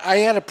far. I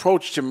had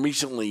approached him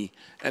recently,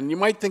 and you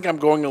might think I'm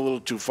going a little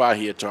too far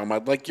here, Tom.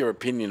 I'd like your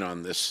opinion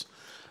on this.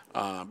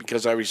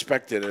 Because I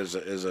respect it as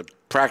a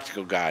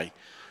practical guy.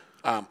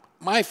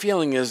 My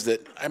feeling is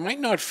that I might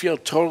not feel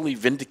totally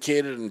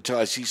vindicated until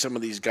I see some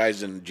of these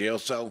guys in a jail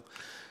cell.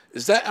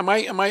 Am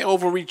I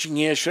overreaching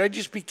here? Should I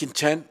just be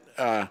content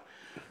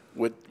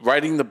with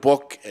writing the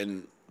book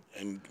and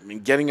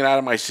getting it out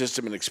of my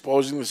system and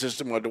exposing the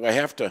system, or do I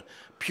have to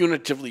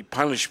punitively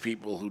punish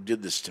people who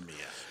did this to me?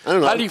 I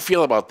don't know. How do you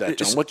feel about that,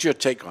 John? What's your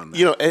take on that?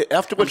 You know,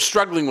 I'm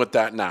struggling with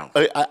that now.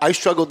 I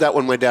struggled that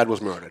when my dad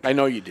was murdered. I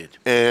know you did.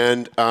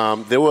 And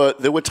there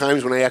were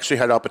times when I actually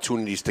had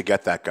opportunities to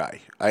get that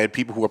guy. I had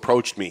people who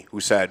approached me who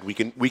said, we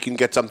can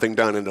get something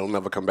done and it'll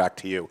never come back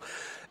to you.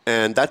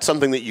 And that's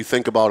something that you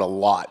think about a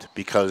lot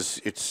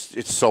because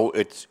it's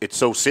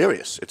so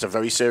serious. It's a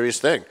very serious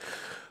thing.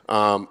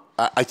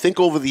 I think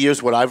over the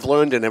years what I've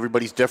learned, and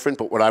everybody's different,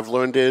 but what I've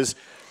learned is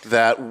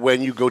that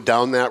when you go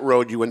down that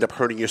road, you end up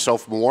hurting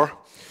yourself more.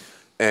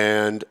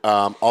 And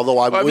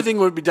although everything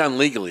would be done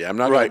legally, I'm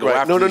not going to go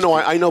after. No.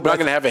 I know, I'm not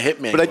going to have a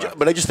hitman.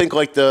 But I just think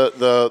like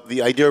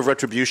the idea of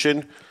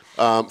retribution.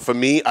 For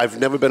me, I've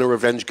never been a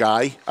revenge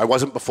guy. I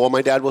wasn't before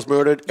my dad was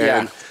murdered.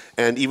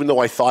 And even though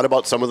I thought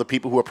about some of the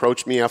people who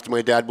approached me after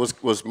my dad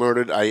was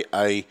murdered, and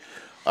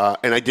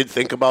I did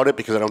think about it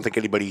because I don't think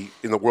anybody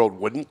in the world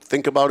wouldn't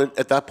think about it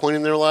at that point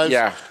in their lives.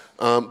 Yeah.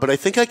 But I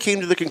think I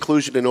came to the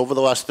conclusion, and over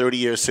the last 30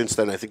 years since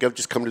then, I think I've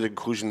just come to the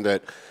conclusion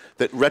that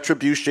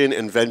retribution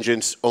and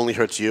vengeance only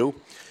hurts you.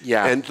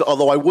 Yeah. And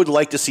although I would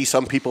like to see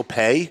some people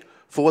pay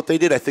for what they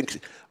did, I think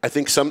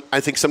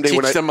someday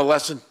teach them a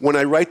lesson. When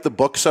I write the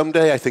book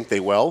someday, I think they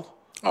will.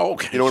 Oh,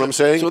 okay. You know what I'm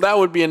saying? So that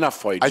would be enough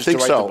for you. Just I think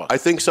to write so. The book. I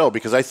think so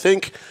because I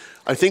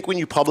think when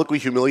you publicly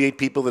humiliate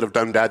people that have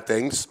done bad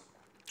things,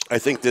 I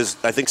think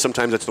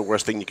sometimes that's the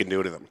worst thing you can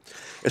do to them,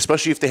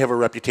 especially if they have a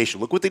reputation.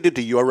 Look what they did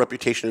to your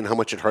reputation and how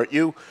much it hurt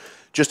you.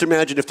 Just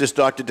imagine if this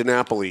Dr.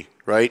 DiNapoli,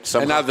 right,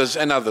 and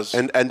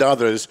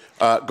others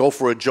go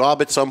for a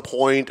job at some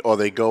point, or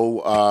they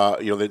go,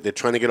 they're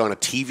trying to get on a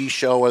TV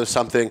show or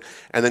something,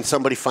 and then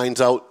somebody finds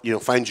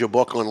your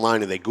book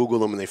online, and they Google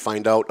them and they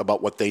find out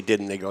about what they did,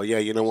 and they go, yeah,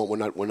 you know what,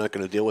 we're not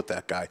going to deal with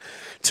that guy.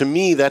 To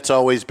me, that's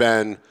always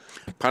been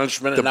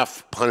punishment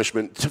enough.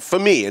 Punishment for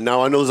me, and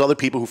now I know there's other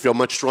people who feel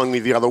much strongly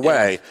the other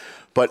way.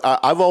 But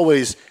I've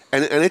always,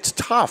 and it's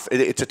tough.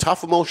 It's a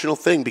tough emotional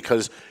thing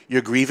because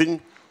you're grieving.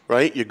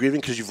 Right, you're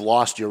grieving because you've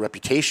lost your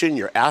reputation,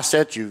 your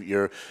assets.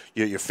 Your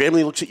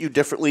family looks at you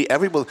differently.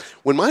 Everybody.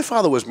 When my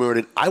father was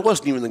murdered, I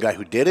wasn't even the guy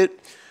who did it,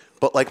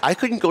 but like I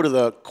couldn't go to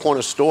the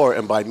corner store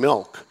and buy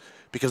milk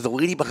because the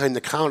lady behind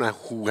the counter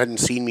who hadn't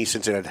seen me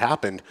since it had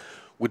happened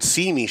would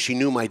see me. She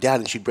knew my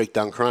dad, and she'd break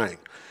down crying.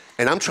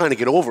 And I'm trying to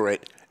get over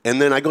it. And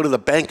then I go to the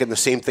bank, and the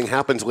same thing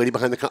happens. The lady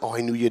behind the counter, oh,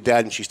 I knew your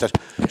dad, and she starts.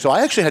 So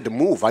I actually had to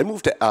move. I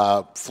moved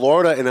to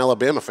Florida and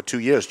Alabama for 2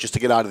 years just to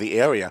get out of the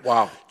area.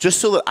 Wow. Just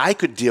so that I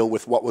could deal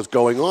with what was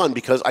going on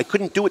because I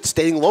couldn't do it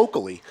staying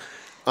locally.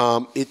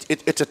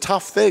 It's a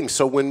tough thing.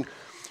 So when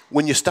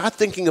you start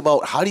thinking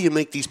about how do you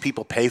make these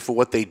people pay for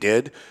what they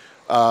did,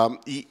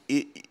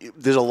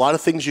 there's a lot of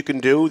things you can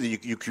do.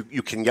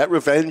 You can get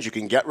revenge. You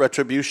can get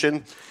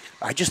retribution.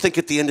 I just think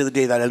at the end of the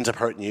day that ends up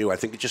hurting you. I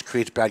think it just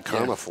creates bad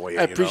karma for you.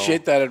 I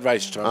appreciate that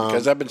advice, Tom,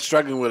 because I've been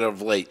struggling with it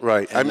of late.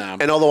 Right.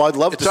 And although I'd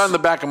love it's on the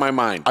back of my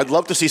mind. I'd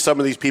love to see some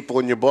of these people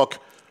in your book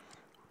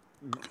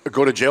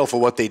go to jail for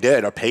what they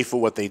did or pay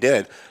for what they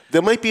did.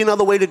 There might be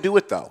another way to do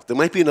it, though. There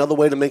might be another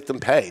way to make them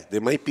pay.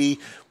 There might be,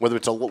 whether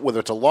it's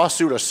a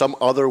lawsuit or some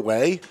other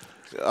way,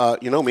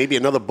 maybe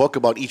another book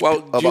about each.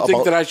 Well, do you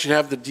think that I should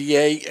have the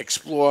DA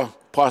explore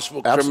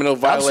possible criminal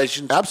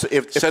violations?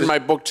 Absolutely. Send my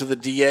book to the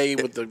DA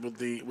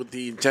with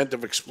the intent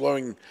of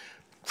exploring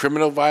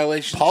criminal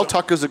violations? Paul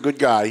Tucker's a good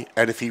guy,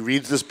 and if he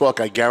reads this book,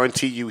 I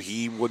guarantee you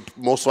he would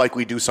most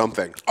likely do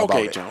something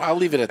about it. John, I'll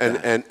leave it at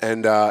that.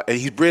 And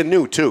he's brand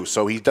new, too,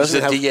 so he doesn't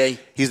have... DA?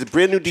 He's the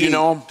brand new DA. Do you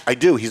know him? I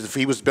do.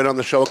 He was been on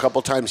the show a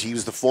couple times. He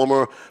was the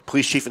former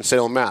police chief in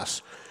Salem,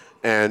 Mass.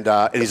 And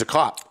he's a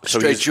cop. So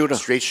straight shooter.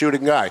 Straight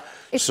shooting guy.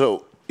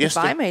 If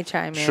I may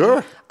chime in.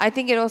 Sure. I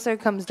think it also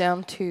comes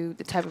down to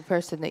the type of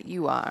person that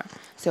you are.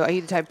 So are you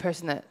the type of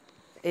person that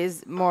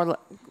is more...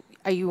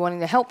 Are you wanting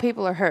to help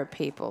people or hurt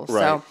people?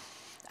 Right. So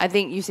I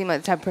think you seem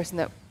like the type of person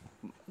that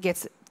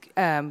gets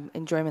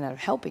enjoyment out of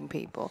helping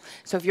people.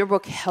 So if your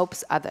book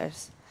helps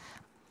others,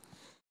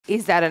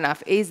 is that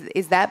enough?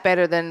 Is that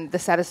better than the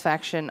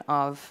satisfaction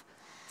of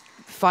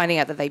finding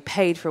out that they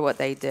paid for what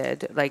they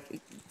did, like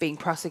being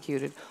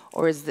prosecuted?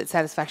 Or is the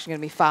satisfaction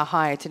going to be far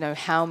higher to know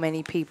how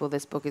many people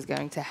this book is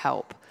going to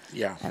help?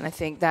 Yeah. And I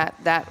think that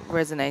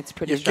resonates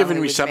pretty strongly. You've given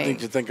me with something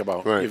to think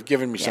about. Right. You've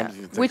given me something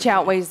to think Which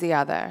about. outweighs the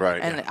other.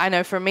 Right. And I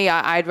know for me,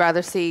 I'd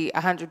rather see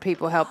 100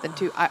 people help than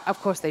 2.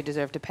 Of course, they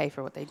deserve to pay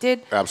for what they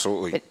did.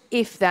 Absolutely. But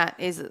if that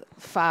is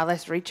far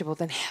less reachable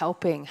than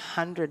helping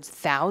hundreds,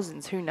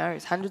 thousands, who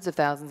knows, hundreds of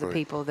thousands of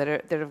people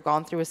that have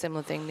gone through a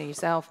similar thing to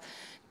yourself,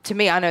 to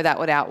me, I know that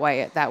would outweigh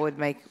it. That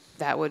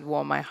would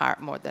warm my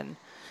heart more than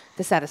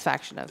the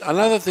satisfaction of.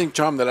 Another thing,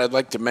 Tom, that I'd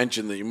like to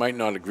mention that you might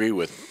not agree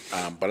with,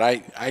 but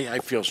I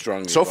feel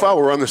strongly So about far, it.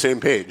 we're on the same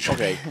page.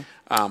 Okay.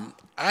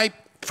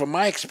 From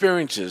my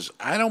experiences,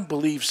 I don't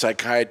believe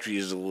psychiatry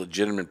is a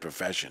legitimate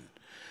profession.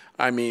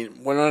 I mean,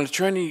 when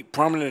an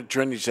prominent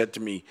attorney said to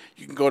me,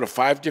 you can go to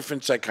 5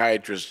 different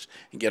psychiatrists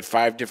and get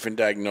 5 different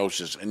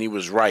diagnoses, and he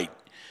was right.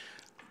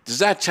 Does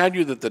that tell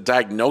you that the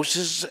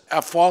diagnoses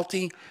are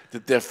faulty,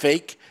 that they're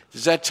fake?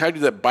 Does that tell you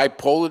that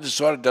bipolar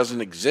disorder doesn't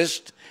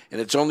exist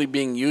and it's only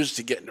being used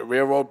to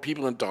railroad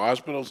people into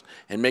hospitals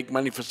and make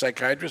money for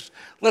psychiatrists?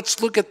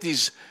 Let's look at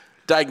these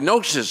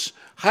diagnoses.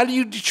 How do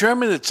you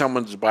determine that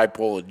someone's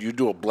bipolar? Do you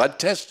do a blood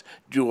test,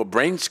 do a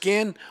brain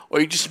scan, or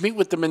you just meet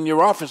with them in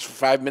your office for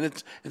 5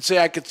 minutes and say,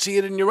 I could see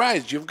it in your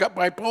eyes, you've got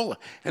bipolar.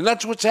 And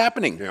that's what's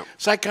happening. Yeah.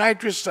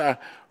 Psychiatrists are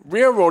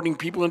railroading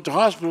people into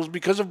hospitals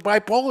because of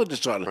bipolar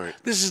disorder. Right.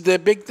 This is their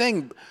big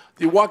thing.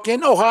 You walk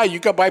in, oh, hi, you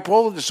got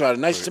bipolar disorder.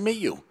 Nice to meet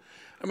you.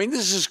 I mean,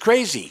 this is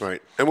crazy.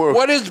 Right. And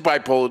what is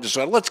bipolar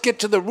disorder? Let's get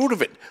to the root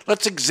of it.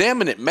 Let's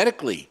examine it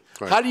medically.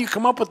 Right. How do you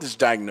come up with this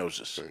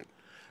diagnosis? Right.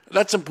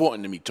 That's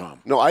important to me, Tom.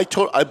 No,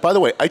 by the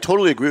way, I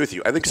totally agree with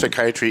you. I think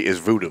psychiatry is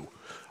voodoo.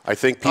 I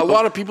think a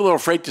lot of people are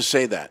afraid to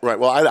say that. Right.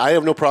 Well, I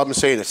have no problem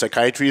saying it.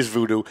 Psychiatry is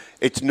voodoo.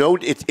 It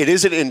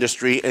is an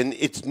industry, and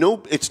it's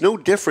no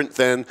different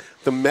than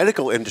the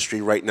medical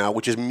industry right now,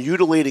 which is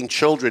mutilating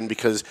children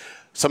because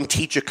some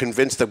teacher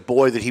convinced a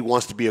boy that he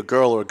wants to be a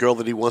girl or a girl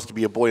that he wants to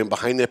be a boy, and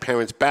behind their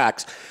parents'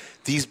 backs,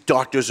 these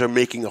doctors are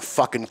making a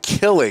fucking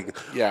killing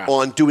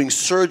on doing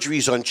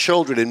surgeries on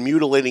children and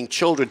mutilating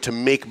children to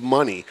make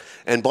money.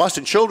 And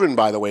Boston Children,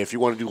 by the way, if you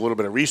want to do a little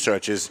bit of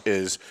research,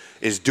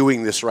 is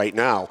doing this right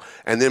now,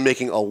 and they're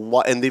making a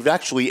lot. And they've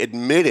actually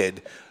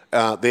admitted.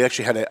 They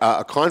actually had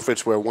a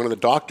conference where one of the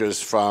doctors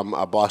from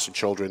Boston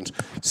Children's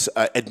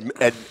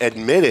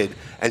admitted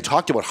and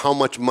talked about how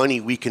much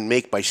money we can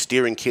make by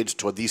steering kids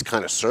toward these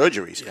kind of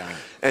surgeries. Yeah.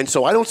 And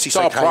so I don't see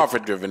psychiatry. It's all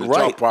profit-driven.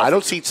 Right. All profit. I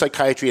don't see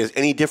psychiatry as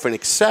any different,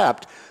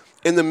 except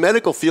in the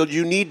medical field,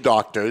 you need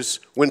doctors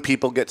when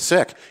people get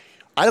sick.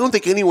 I don't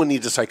think anyone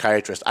needs a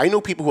psychiatrist. I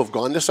know people who have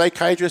gone to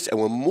psychiatrists and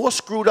were more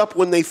screwed up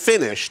when they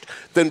finished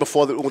than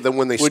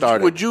when they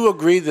started. Would you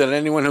agree that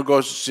anyone who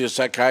goes to see a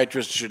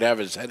psychiatrist should have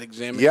his head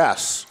examined?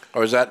 Yes.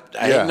 Or is that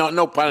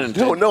no pun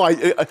intended? No.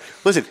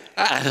 Listen.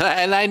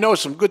 And I know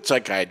some good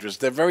psychiatrists.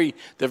 They're very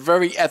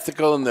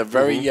ethical and they're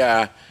very.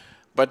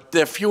 But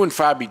they're few and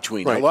far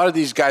between. Right. A lot of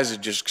these guys are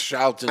just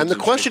charlatans. And the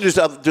question is,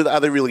 are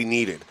they really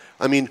needed?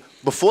 I mean,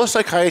 before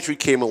psychiatry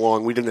came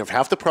along, we didn't have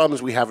half the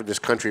problems we have in this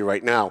country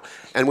right now.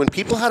 And when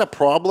people had a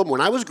problem,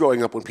 when I was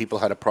growing up, when people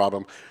had a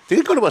problem, they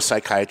didn't go to a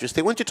psychiatrist.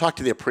 They went to talk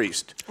to their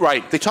priest.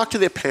 Right. They talked to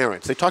their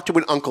parents. They talked to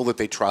an uncle that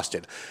they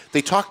trusted.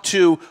 They talked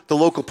to the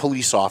local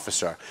police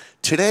officer.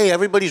 Today,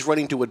 everybody's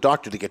running to a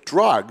doctor to get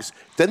drugs.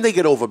 Then they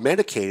get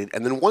over-medicated.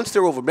 And then once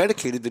they're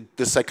over-medicated,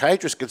 the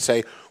psychiatrist can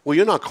say, well,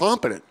 you're not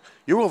competent.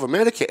 You're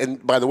over-medicated.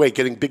 And by the way,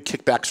 getting big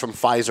kickbacks from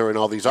Pfizer and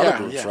all these other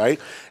groups, right?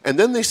 And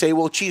then they say,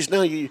 well, geez,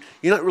 no, you're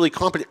not really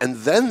competent. And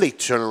then they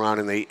turn around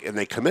and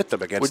they commit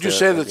them against Would you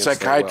say that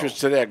psychiatrists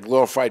today are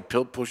glorified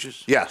pill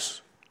pushers?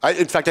 Yes.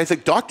 In fact, I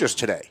think doctors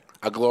today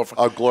are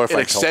glorified it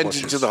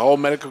extends into the whole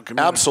medical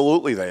community.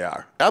 Absolutely they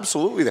are.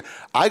 Absolutely.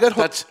 I got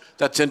hooked.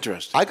 That's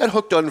interesting. I got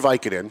hooked on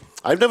Vicodin.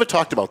 I've never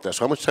talked about this.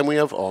 How much time we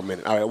have? Oh, a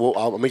minute. All right, well,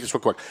 I'll make this real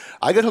quick.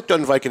 I got hooked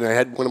on Vicodin. I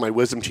had one of my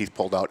wisdom teeth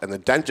pulled out, and the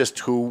dentist,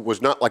 who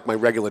was not like my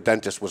regular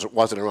dentist,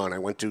 wasn't around. I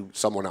went to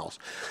someone else.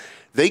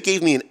 They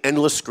gave me an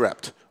endless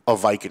script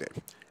of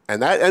Vicodin.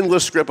 And that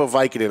endless script of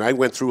Vicodin, I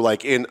went through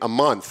like in a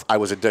month, I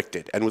was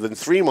addicted. And within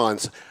 3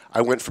 months,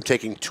 I went from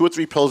taking 2 or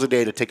 3 pills a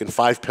day to taking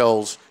 5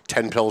 pills,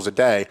 10 pills a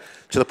day,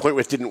 to the point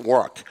where it didn't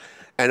work.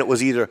 And it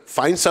was either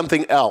find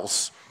something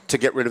else to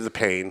get rid of the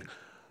pain,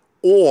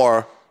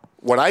 or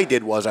what I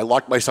did was I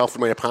locked myself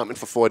in my apartment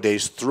for 4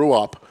 days, threw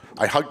up,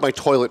 I hugged my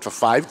toilet for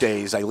 5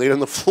 days, I laid on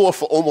the floor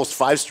for almost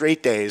 5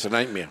 straight days. It's a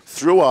nightmare.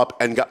 Threw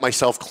up and got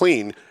myself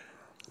clean.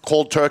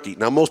 Cold turkey.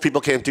 Now, most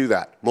people can't do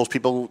that. Most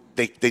people,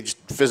 they just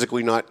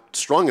physically not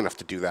strong enough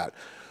to do that.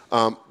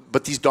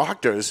 But these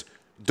doctors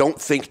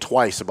don't think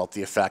twice about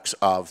the effects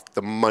of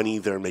the money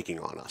they're making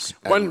on us.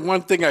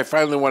 One thing I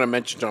finally want to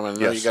mention, Tom, and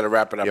I know you got to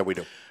wrap it up. Yeah, we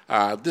do.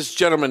 This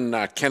gentleman,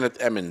 Kenneth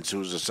Emmons,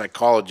 who's a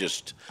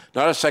psychologist,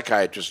 not a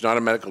psychiatrist, not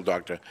a medical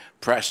doctor,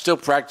 still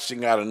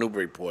practicing out of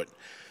Newburyport.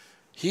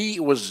 He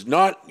was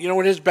not, you know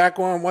what his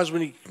background was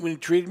when he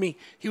treated me?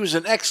 He was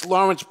an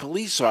ex-Lawrence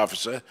police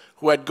officer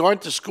who had gone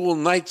to school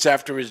nights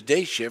after his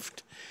day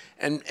shift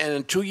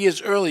and 2 years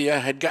earlier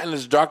had gotten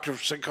his doctor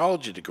of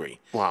psychology degree.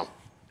 Wow.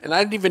 And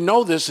I didn't even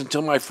know this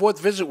until my 4th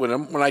visit with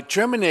him. When I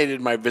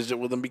terminated my visit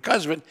with him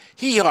because of it,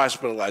 he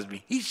hospitalized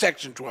me. He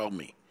Section 12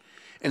 me.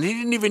 And he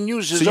didn't even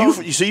use his own...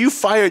 So you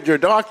fired your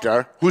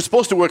doctor, who was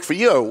supposed to work for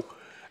you,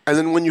 and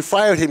then when you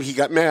fired him, he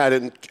got mad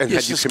and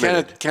had you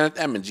committed. Kenneth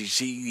Emmons.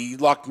 He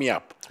locked me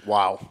up.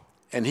 Wow.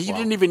 And he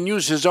didn't even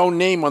use his own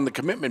name on the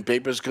commitment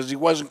papers because he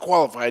wasn't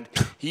qualified.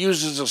 He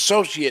used his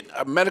associate,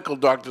 a medical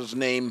doctor's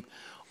name,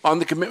 on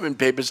the commitment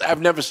papers.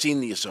 I've never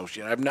seen the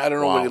associate. I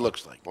don't know what he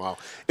looks like. Wow.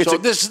 So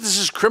this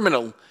is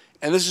criminal.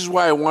 And this is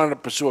why I wanted to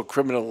pursue a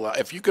criminal.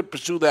 If you could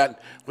pursue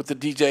that with the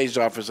DJ's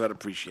office, I'd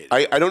appreciate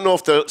it. I don't know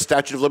if the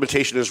statute of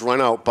limitation has run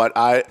out, but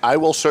I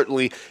will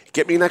certainly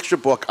get me an extra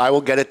book. I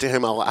will get it to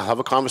him. I'll have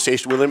a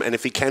conversation with him, and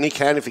if he can, he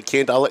can. If he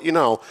can't, I'll let you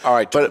know. All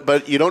right, Tom.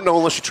 But you don't know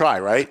unless you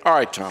try, right? All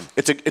right, Tom.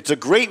 It's a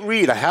great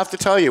read. I have to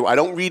tell you, I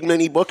don't read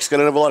many books. I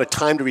don't have a lot of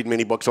time to read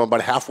many books. So I'm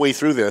about halfway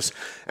through this,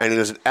 and it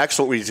is an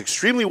excellent read. It's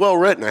extremely well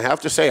written. I have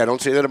to say, I don't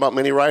say that about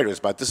many writers,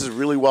 but this is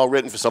really well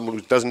written for someone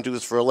who doesn't do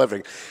this for a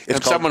living.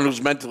 It's someone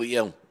who's mentally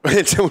ill.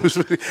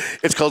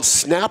 It's called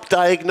Snap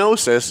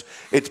Diagnosis.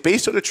 It's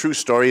based on a true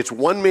story. It's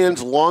one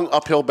man's long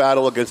uphill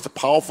battle against a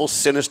powerful,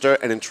 sinister,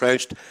 and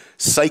entrenched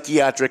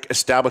psychiatric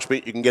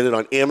establishment. You can get it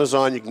on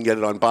Amazon. You can get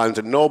it on Barnes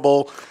 &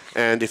 Noble.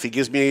 And if he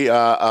gives me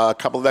a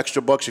couple of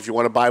extra books, if you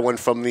want to buy one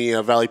from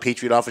the Valley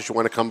Patriot office, you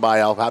want to come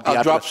by, I'll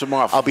drop some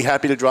off. I'll be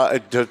happy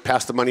to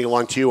pass the money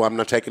along to you. I'm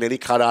not taking any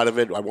cut out of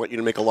it. I want you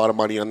to make a lot of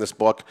money on this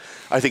book.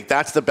 I think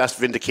that's the best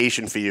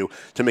vindication for you,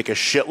 to make a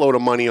shitload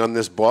of money on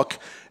this book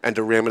and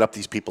to ram it up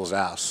these people's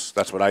ass.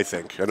 That's what I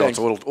think. I know it's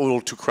a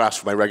little too crass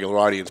for my regular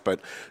audience,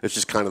 but it's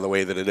just kind of the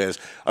way that it is.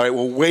 All right,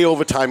 well, way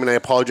over time, and I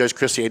apologize,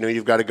 Chrissy. I know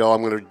you've got to go.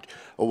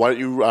 Why don't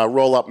you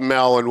roll up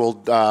Mel, and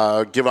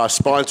we'll give our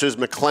sponsors,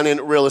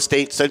 McLennan Real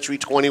Estate, Century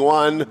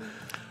 21.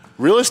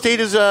 Real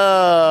estate is,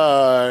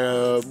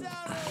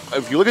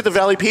 if you look at the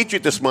Valley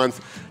Patriot this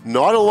month,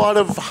 not a lot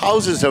of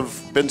houses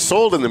have been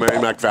sold in the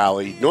Merrimack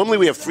Valley. Normally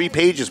we have 3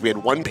 pages. We had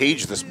 1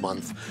 page this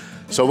month.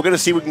 So we're going to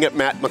see if we can get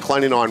Matt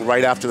McLennan on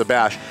right after the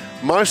bash.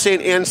 Marsan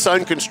and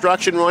Son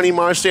Construction. Ronnie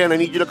Marsan, I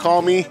need you to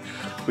call me.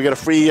 We got a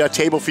free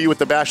table for you at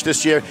the bash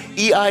this year.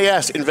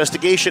 EIS,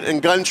 Investigation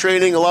and Gun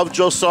Training. I love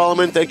Joe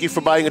Solomon. Thank you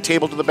for buying a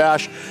table to the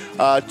bash.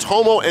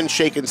 Tomo and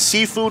Shaken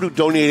Seafood, who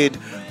donated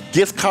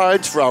gift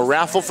cards for our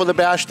raffle for the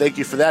bash. Thank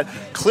you for that.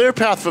 Clear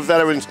Path for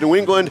Veterans New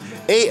England.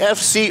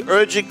 AFC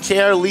Urgent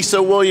Care,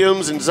 Lisa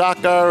Williams and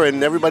Zaka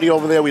and everybody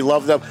over there. We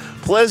love them.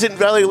 Pleasant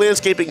Valley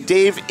Landscaping,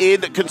 Dave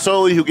Id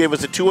Consoli, who gave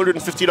us a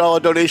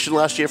 $250 donation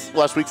last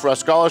week for our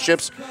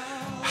scholarships.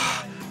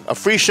 A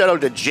free shout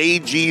out to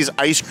JG's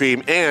Ice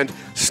Cream and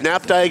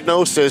Snap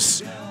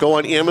Diagnosis. Go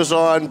on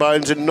Amazon,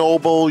 Barnes &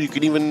 Noble. You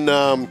can even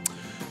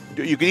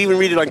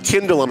read it on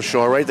Kindle, I'm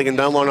sure, right? They can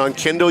download it on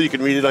Kindle. You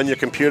can read it on your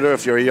computer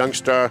if you're a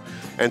youngster.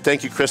 And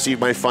thank you, Chrissy,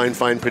 my fine,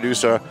 fine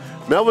producer.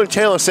 Melvin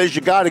Taylor says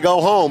you got to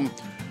go home,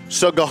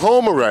 so go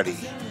home already.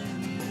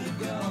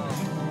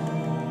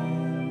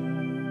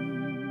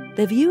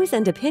 The views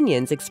and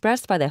opinions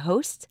expressed by the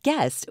hosts,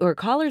 guests, or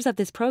callers of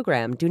this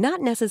program do not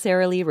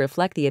necessarily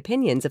reflect the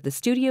opinions of the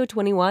Studio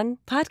 21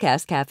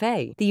 Podcast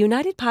Cafe, the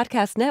United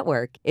Podcast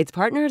Network, its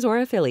partners, or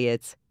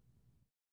affiliates.